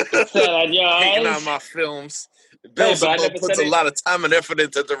 Taking out my films. Beelzebub puts a lot of time and effort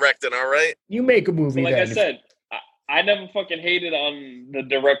into directing, all right? You make a movie. Like I said, I never fucking hated on the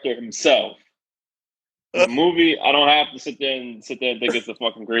director himself. the movie, I don't have to sit there and think it's the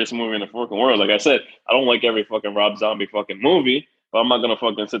fucking greatest movie in the fucking world. Like I said, I don't like every fucking Rob Zombie fucking movie, but I'm not gonna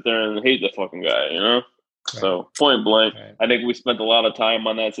fucking sit there and hate the fucking guy, you know? Right. So point blank, right. I think we spent a lot of time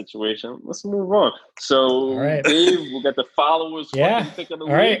on that situation. Let's move on. So right. Dave, we got the followers. Yeah. Pick of the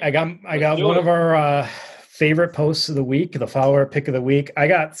All week. Right. I got one of our favorite posts of the week, the follower pick of the week. I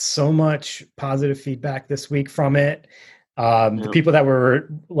got so much positive feedback this week from it. The people that were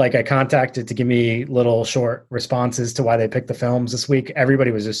like I contacted to give me little short responses to why they picked the films this week,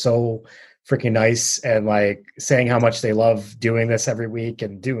 everybody was just so freaking nice and like saying how much they love doing this every week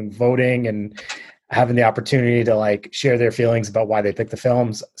and doing voting and having the opportunity to like share their feelings about why they picked the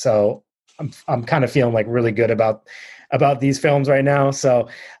films. So I'm kind of feeling like really good about these films right now. So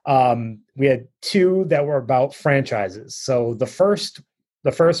we had two that were about franchises. So the first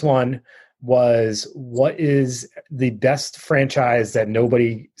one was, what is the best franchise that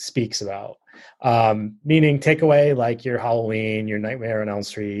nobody speaks about? Meaning take away like your Halloween, your Nightmare on Elm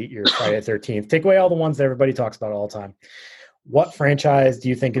Street, your Friday the 13th, take away all the ones that everybody talks about all the time. What franchise do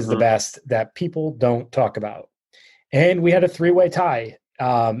you think is the best that people don't talk about? And we had a 3-way tie.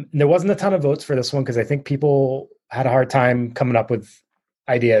 There wasn't a ton of votes for this one because I think people had a hard time coming up with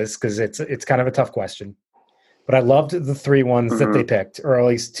ideas because it's kind of a tough question. But I loved the 3 ones that they picked, or at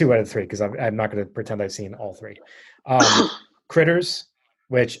least 2 out of 3, because I'm not going to pretend I've seen all 3. Critters,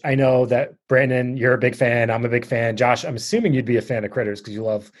 which I know that Brandon, you're a big fan. I'm a big fan. Josh, I'm assuming you'd be a fan of Critters because you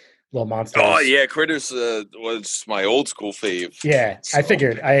love little monsters. Oh yeah, Critters was my old school fave. Yeah, so. I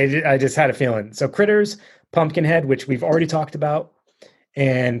figured. I just had a feeling. So Critters, Pumpkinhead, which we've already talked about,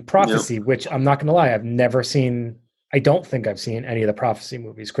 and Prophecy, which I'm not going to lie, I've never seen. I don't think I've seen any of the Prophecy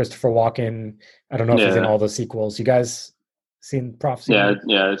movies. Christopher Walken. I don't know if he's in all the sequels. You guys seen Prophecy?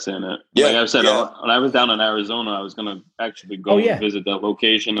 Yeah, I've seen it. Yeah, like I said, when I was down in Arizona, I was going to actually go and visit that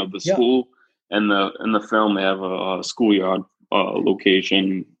location of the school. And in the film, they have a schoolyard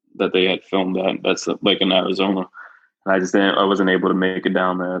location that they had filmed at. That's like in Arizona. And I wasn't able to make it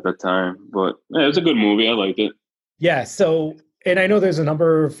down there at that time. But yeah, it was a good movie. I liked it. Yeah. So, and I know there's a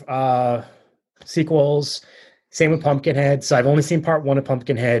number of sequels. Same with Pumpkinhead. So I've only seen part 1 of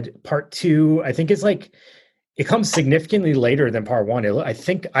Pumpkinhead. Part 2, I think is like, it comes significantly later than part 1. I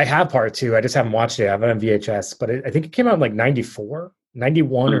think I have part 2. I just haven't watched it. I have it on VHS, but I think it came out in like 91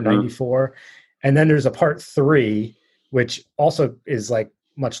 or 94. And then there's a part 3, which also is like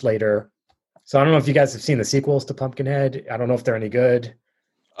much later. So I don't know if you guys have seen the sequels to Pumpkinhead. I don't know if they're any good.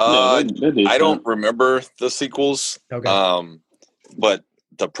 I don't remember the sequels. Okay. But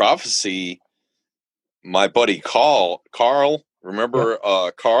the Prophecy, my buddy Carl, remember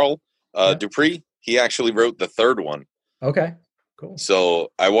Carl Dupree? He actually wrote the 3rd one. Okay, cool.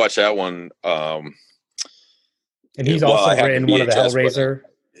 So I watched that one. And he's also written one of the Hellraiser.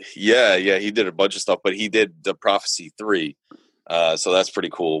 Yeah, he did a bunch of stuff, but he did the Prophecy 3. So that's pretty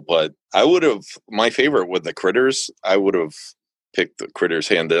cool. But my favorite with the Critters, I would have picked the Critters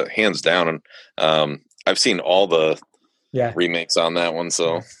hands down. And I've seen all the remakes on that one.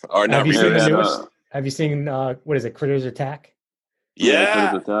 So, have you seen the newest? Have you seen what is it, Critters Attack?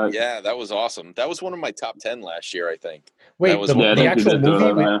 Yeah, that was awesome. That was one of my top 10 last year, I think. Wait, the actual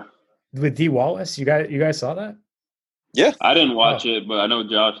movie with Dee Wallace? You guys saw that? Yeah, I didn't watch it, but I know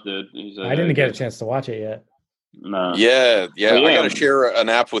Josh did. I didn't get a chance to watch it yet. No. Yeah. I got to share an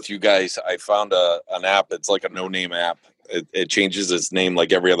app with you guys. I found an app. It's like a no-name app. It changes its name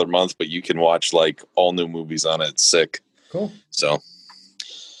like every other month, but you can watch like all new movies on it. It's sick. Cool. So.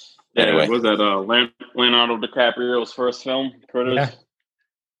 Yeah, anyway, was that Leonardo DiCaprio's first film, Critters?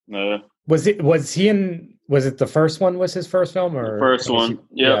 Yeah. Was it the first one was his first film or the first one?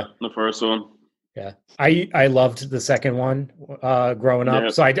 Yeah, the first one. Yeah. I loved the second one growing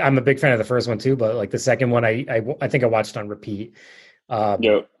up. So I'm a big fan of the first one too, but like the second one I think I watched on repeat.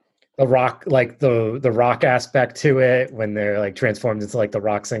 The rock, like the rock aspect to it when they're like transformed into like the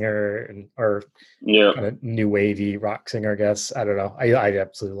rock singer or kind of new wavy rock singer, I guess. I don't know. I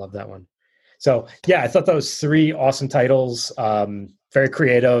absolutely love that one. So yeah, I thought those 3 awesome titles, very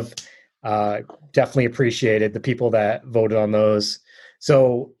creative, definitely appreciated the people that voted on those.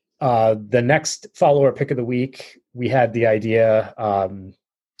 So the next follower pick of the week, we had the idea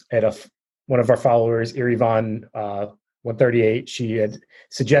at one of our followers, Irivon 138. She had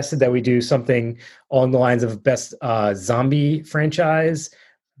suggested that we do something along the lines of best zombie franchise,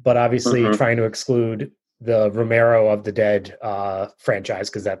 but obviously trying to exclude the Romero of the Dead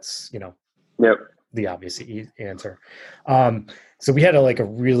franchise because that's the obvious answer. So we had a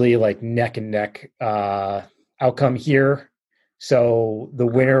really like neck and neck outcome here. So the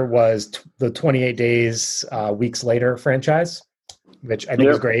winner was the 28 Days Weeks Later franchise. which I think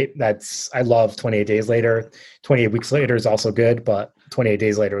is great. I love 28 Days Later. 28 Weeks Later is also good, but 28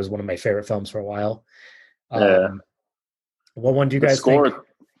 Days Later was one of my favorite films for a while. What one do you guys think?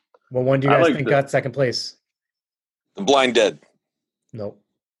 What one do you guys think got second place? The Blind Dead. Nope.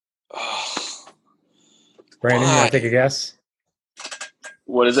 Brandon, you want to take a guess?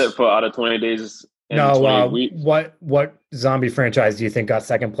 What is it for out of 20 days? No, what zombie franchise do you think got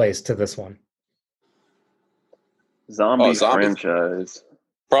second place to this one? Zombie franchise.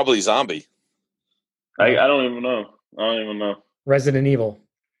 Probably Zombie. I don't even know. Resident Evil.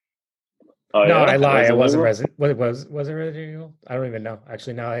 Oh, no, I lie. It wasn't Resident Resident. Was it Resident Evil? I don't even know.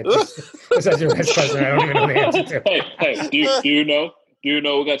 Actually, now I that's your next question. I don't even know the answer to. Hey, do you know? Do you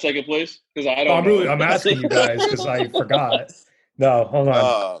know who got second place? Because I don't. I'm asking you guys because I forgot. No, hold on.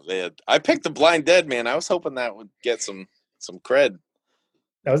 Oh man, I picked The Blind Dead. Man, I was hoping that would get some cred.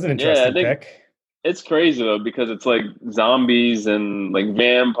 That was an interesting pick. It's crazy though because it's like zombies and like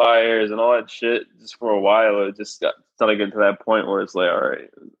vampires and all that shit. Just for a while, it just got started getting to that point where it's like, all right,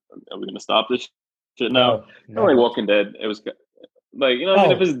 are we gonna stop this shit now? No. Like Walking Dead, it was like I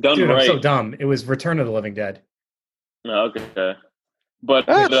mean, if it's done right. I'm so dumb. It was Return of the Living Dead. No, okay. But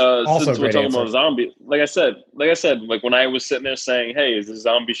also since we're talking about zombies, like I said, like when I was sitting there saying, "Hey, is this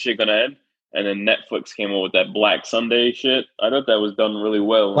zombie shit gonna end?" and then Netflix came up with that Black Sunday shit, I thought that was done really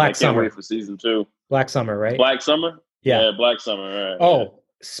well. Black Summer. I can't wait for season 2. Black Summer, right? Black Summer. Yeah, Black Summer. Right. Oh,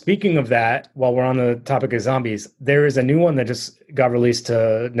 speaking of that, while we're on the topic of zombies, there is a new one that just got released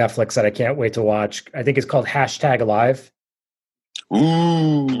to Netflix that I can't wait to watch. I think it's called #Alive.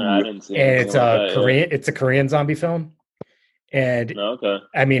 Ooh, I didn't see and it's a Korean. It's a Korean zombie film. And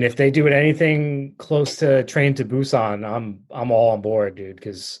I mean, if they do it anything close to Train to Busan, I'm all on board, dude.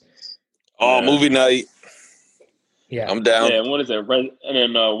 Because movie night. Yeah, I'm down. Yeah, and what is it? And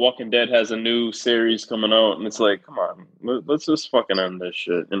then Walking Dead has a new series coming out, and it's like, come on, let's just fucking end this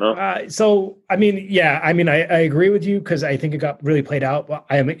shit, you know? So I mean, I agree with you because I think it got really played out.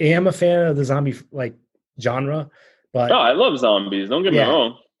 I am a fan of the zombie like genre, but I love zombies. Don't get me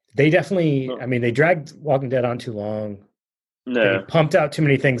wrong. They definitely. I mean, they dragged Walking Dead on too long. Yeah. They pumped out too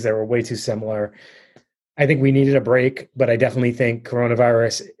many things that were way too similar. I think we needed a break, but I definitely think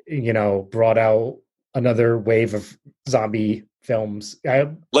coronavirus, brought out another wave of zombie films.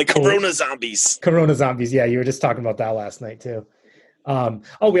 Corona Zombies. Corona Zombies. Yeah, you were just talking about that last night too.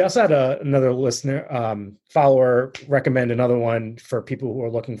 We also had another listener, follower recommend another one for people who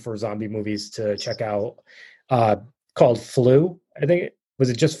are looking for zombie movies to check out called Flu. I think was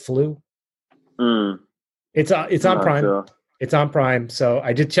it just Flu? It's on Prime. Sure. It's on Prime, so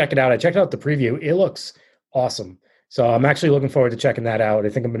I did check it out. I checked out the preview. It looks awesome. So I'm actually looking forward to checking that out. I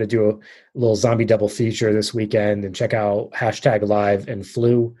think I'm going to do a little zombie double feature this weekend and check out #Alive and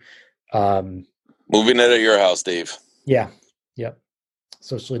Flu. Movie night at your house, Dave. Yeah. Yep.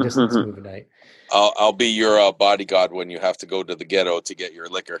 Socially distanced movie night. I'll be your bodyguard when you have to go to the ghetto to get your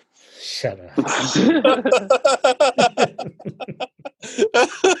liquor. Shut up.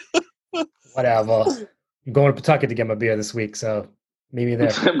 Whatever. I'm going to Pawtucket to get my beer this week, so meet me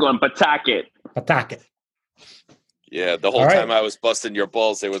there. I'm going Pawtucket. Yeah, the whole time I was busting your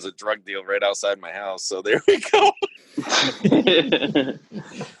balls, there was a drug deal right outside my house. So there we go.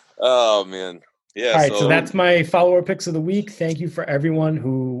 Oh, man. Yeah. All right, so that's my follower picks of the week. Thank you for everyone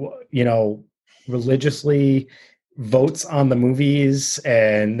who, religiously votes on the movies.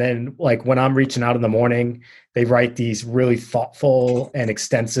 And then, like, when I'm reaching out in the morning, they write these really thoughtful and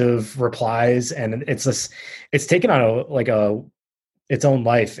extensive replies. And it's taken on its own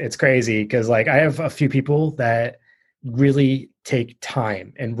life. It's crazy because, like, I have a few people that really take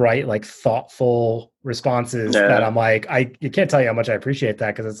time and write like thoughtful responses that I'm like, you can't tell you how much I appreciate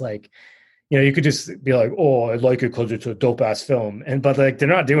that. Cause it's like, you could just be like, oh, I like it because it's a dope ass film. But like, they're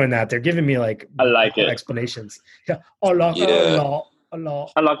not doing that. They're giving me like, I like it explanations. Yeah. I like it a lot. I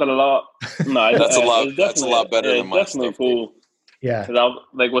like it a lot. No, that's a lot. That's a lot better than my definitely stuff. Cool. Yeah. Cause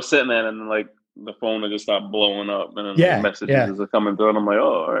we're sitting there and like the phone will just start blowing up and then the messages are coming through and I'm like,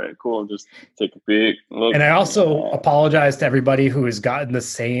 oh, all right, cool. Just take a peek. Look. And I also apologize to everybody who has gotten the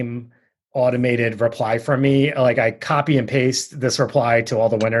same automated reply from me. Like I copy and paste this reply to all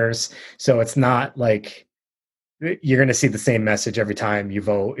the winners. So it's not like you're going to see the same message every time you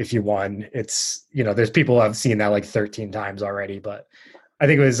vote if you won. It's, there's people who have seen that like 13 times already, but I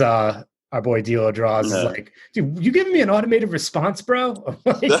think it was our boy Dilo Draws is like, dude, you giving me an automated response, bro? I'm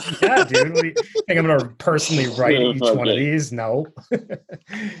like, yeah, dude. What do you think I'm going to personally write each one of these? No.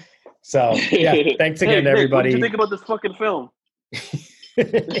 So, yeah, thanks again to everybody. What did you think about this fucking film?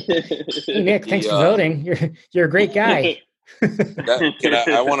 Hey, Nick, thanks for voting. You're a great guy.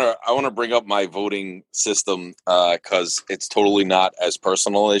 I want to bring up my voting system because it's totally not as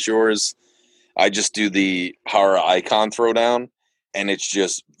personal as yours. I just do the horror icon throwdown, and it's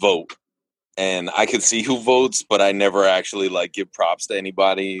just vote. And I can see who votes, but I never actually like give props to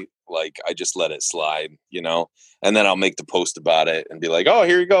anybody. Like I just let it slide, and then I'll make the post about it and be like, "Oh,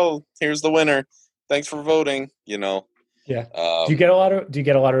 here you go. Here's the winner. Thanks for voting." Yeah. Do you get a lot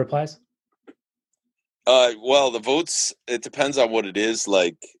of replies? Well, the votes, it depends on what it is.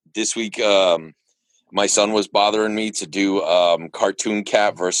 Like this week, my son was bothering me to do Cartoon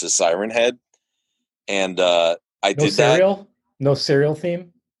Cat versus Siren Head, and I did cereal? that. No cereal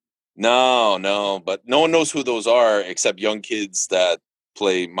theme? No, but no one knows who those are except young kids that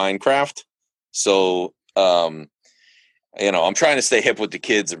play Minecraft. So, I'm trying to stay hip with the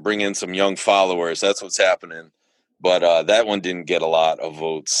kids and bring in some young followers. That's what's happening. But that one didn't get a lot of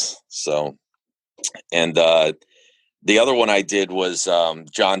votes. So, and the other one I did was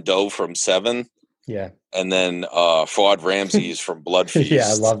John Doe from Seven. Yeah. And then Fuad Ramsey's from Blood Feast. Yeah,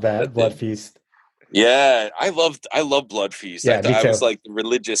 I love that. Blood Feast. Yeah, I love Blood Feast. Yeah, I was like the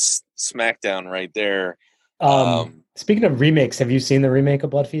religious smackdown right there. Speaking of remakes, have you seen the remake of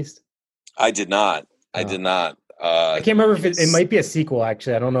Blood Feast? I did not. I did not. I can't remember if it might be a sequel.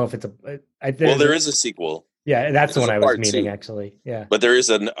 Actually, I don't know if it's there is a sequel. Yeah, that's the one I was meaning. Actually, yeah. But there is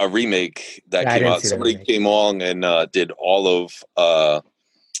a remake that came out. Somebody came along and did all of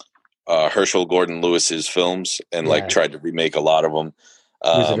Herschel Gordon Lewis's films and tried to remake a lot of them.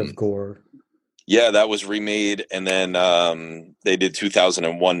 Wizard of Gore. Yeah, that was remade, and then they did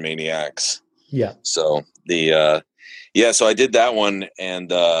 2001 Maniacs. Yeah. So so I did that one,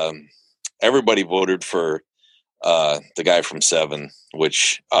 and everybody voted for the guy from Seven,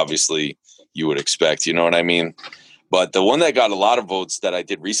 which obviously you would expect. You know what I mean? But the one that got a lot of votes that I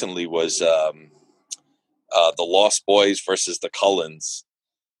did recently was the Lost Boys versus the Cullens,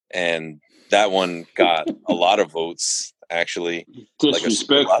 and that one got a lot of votes. Actually,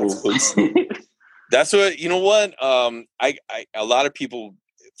 disrespectful. That's what a lot of people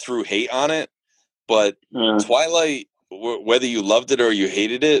threw hate on it, but Twilight, whether you loved it or you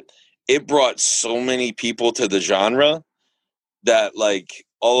hated it, it brought so many people to the genre that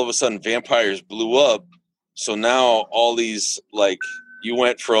all of a sudden vampires blew up. So now all these you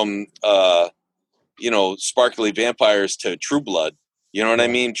went from sparkly vampires to True Blood. You know what I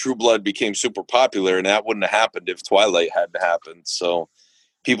mean? True Blood became super popular, and that wouldn't have happened if Twilight hadn't happened. So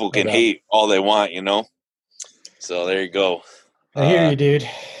people can hate all they want, So there you go. I hear you, dude.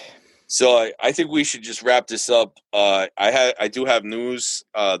 So I think we should just wrap this up. I do have news.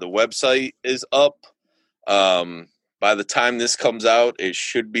 The website is up. By the time this comes out, it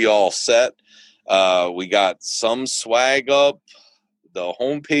should be all set. We got some swag up. The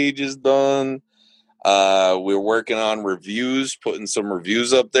homepage is done. We're working on reviews, putting some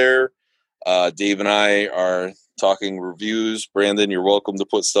reviews up there. Dave and I are talking reviews. Brandon, you're welcome to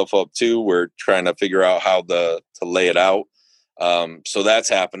put stuff up too. We're trying to figure out how to lay it out. So that's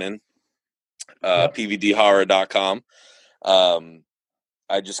happening. PVDhorror.com.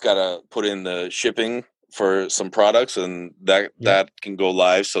 I just got to put in the shipping for some products, and that can go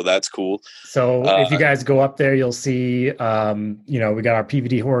live. So that's cool. So if you guys go up there, you'll see, we got our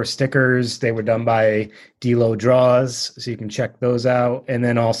PVD horror stickers. They were done by D-Lo Draws, so you can check those out. And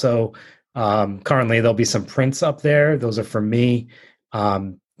then also, currently there'll be some prints up there. Those are for me,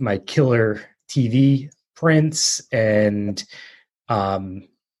 my Killer TV prints, and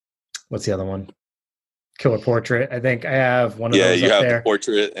what's the other one? Killer Portrait. I think I have one of those up there. Yeah, you have the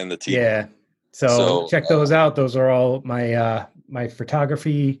portrait and the TV. Yeah. So check those out. Those are all my my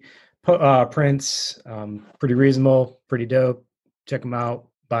photography prints. Pretty reasonable, pretty dope. Check them out.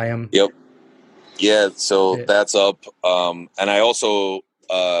 Buy them. Yep. Yeah. So that's up. And I also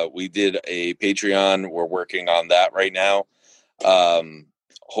we did a Patreon. We're working on that right now.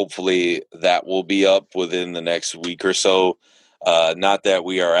 Hopefully that will be up within the next week or so. Not that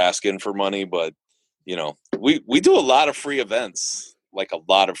we are asking for money, but we do a lot of free events. Like a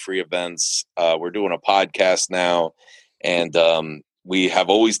lot of free events. We're doing a podcast now, and we have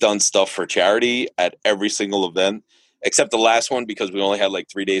always done stuff for charity at every single event, except the last one because we only had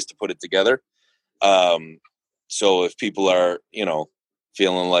 3 days to put it together. So if people are,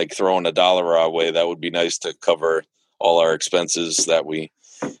 feeling like throwing $1 our way, that would be nice to cover all our expenses that we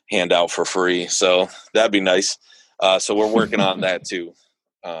hand out for free. So that'd be nice. So we're working on that too.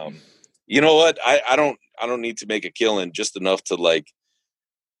 You know what? I don't need to make a killing, just enough to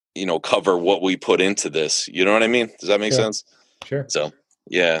cover what we put into this. You know what I mean? Does that make sense? Sure. So,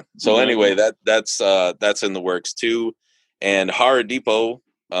 yeah. So anyway, that's in the works too. And Horror Depot,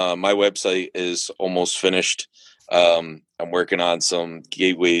 my website is almost finished. I'm working on some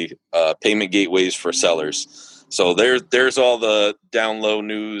payment gateways for sellers. So there's all the down low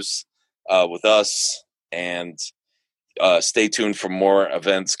news with us, and stay tuned for more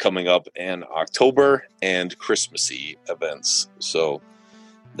events coming up in October and Christmassy events. So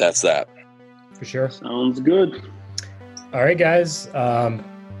that's that. For sure. Sounds good. All right, guys.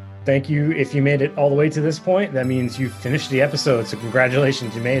 Thank you. If you made it all the way to this point, that means you finished the episode. So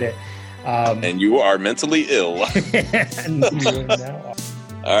congratulations, you made it. And you are mentally ill. All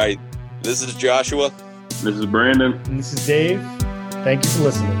right. This is Joshua. This is Brandon. And this is Dave. Thank you for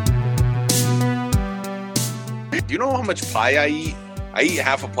listening. Do you know how much pie I eat? I eat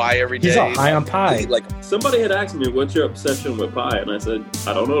half a pie every day. He's all high on pie. I eat like Somebody had asked me, what's your obsession with pie? And I said,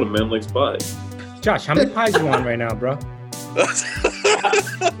 I don't know, the man likes pie. Josh, how many pies you on right now, bro?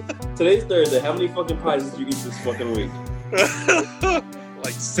 Today's Thursday. How many fucking pies did you eat this fucking week?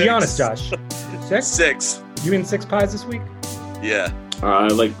 like 6. Be honest, Josh. 6? 6. You in 6 pies this week? Yeah. I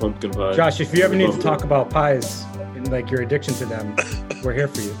like pumpkin pie. Josh, if you ever need to talk about pies and like your addiction to them, we're here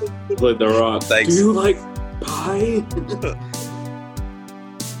for you. Like The Rock. Thanks. Do you like pie?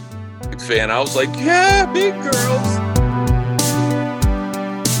 Fan, I was like, yeah, big girls.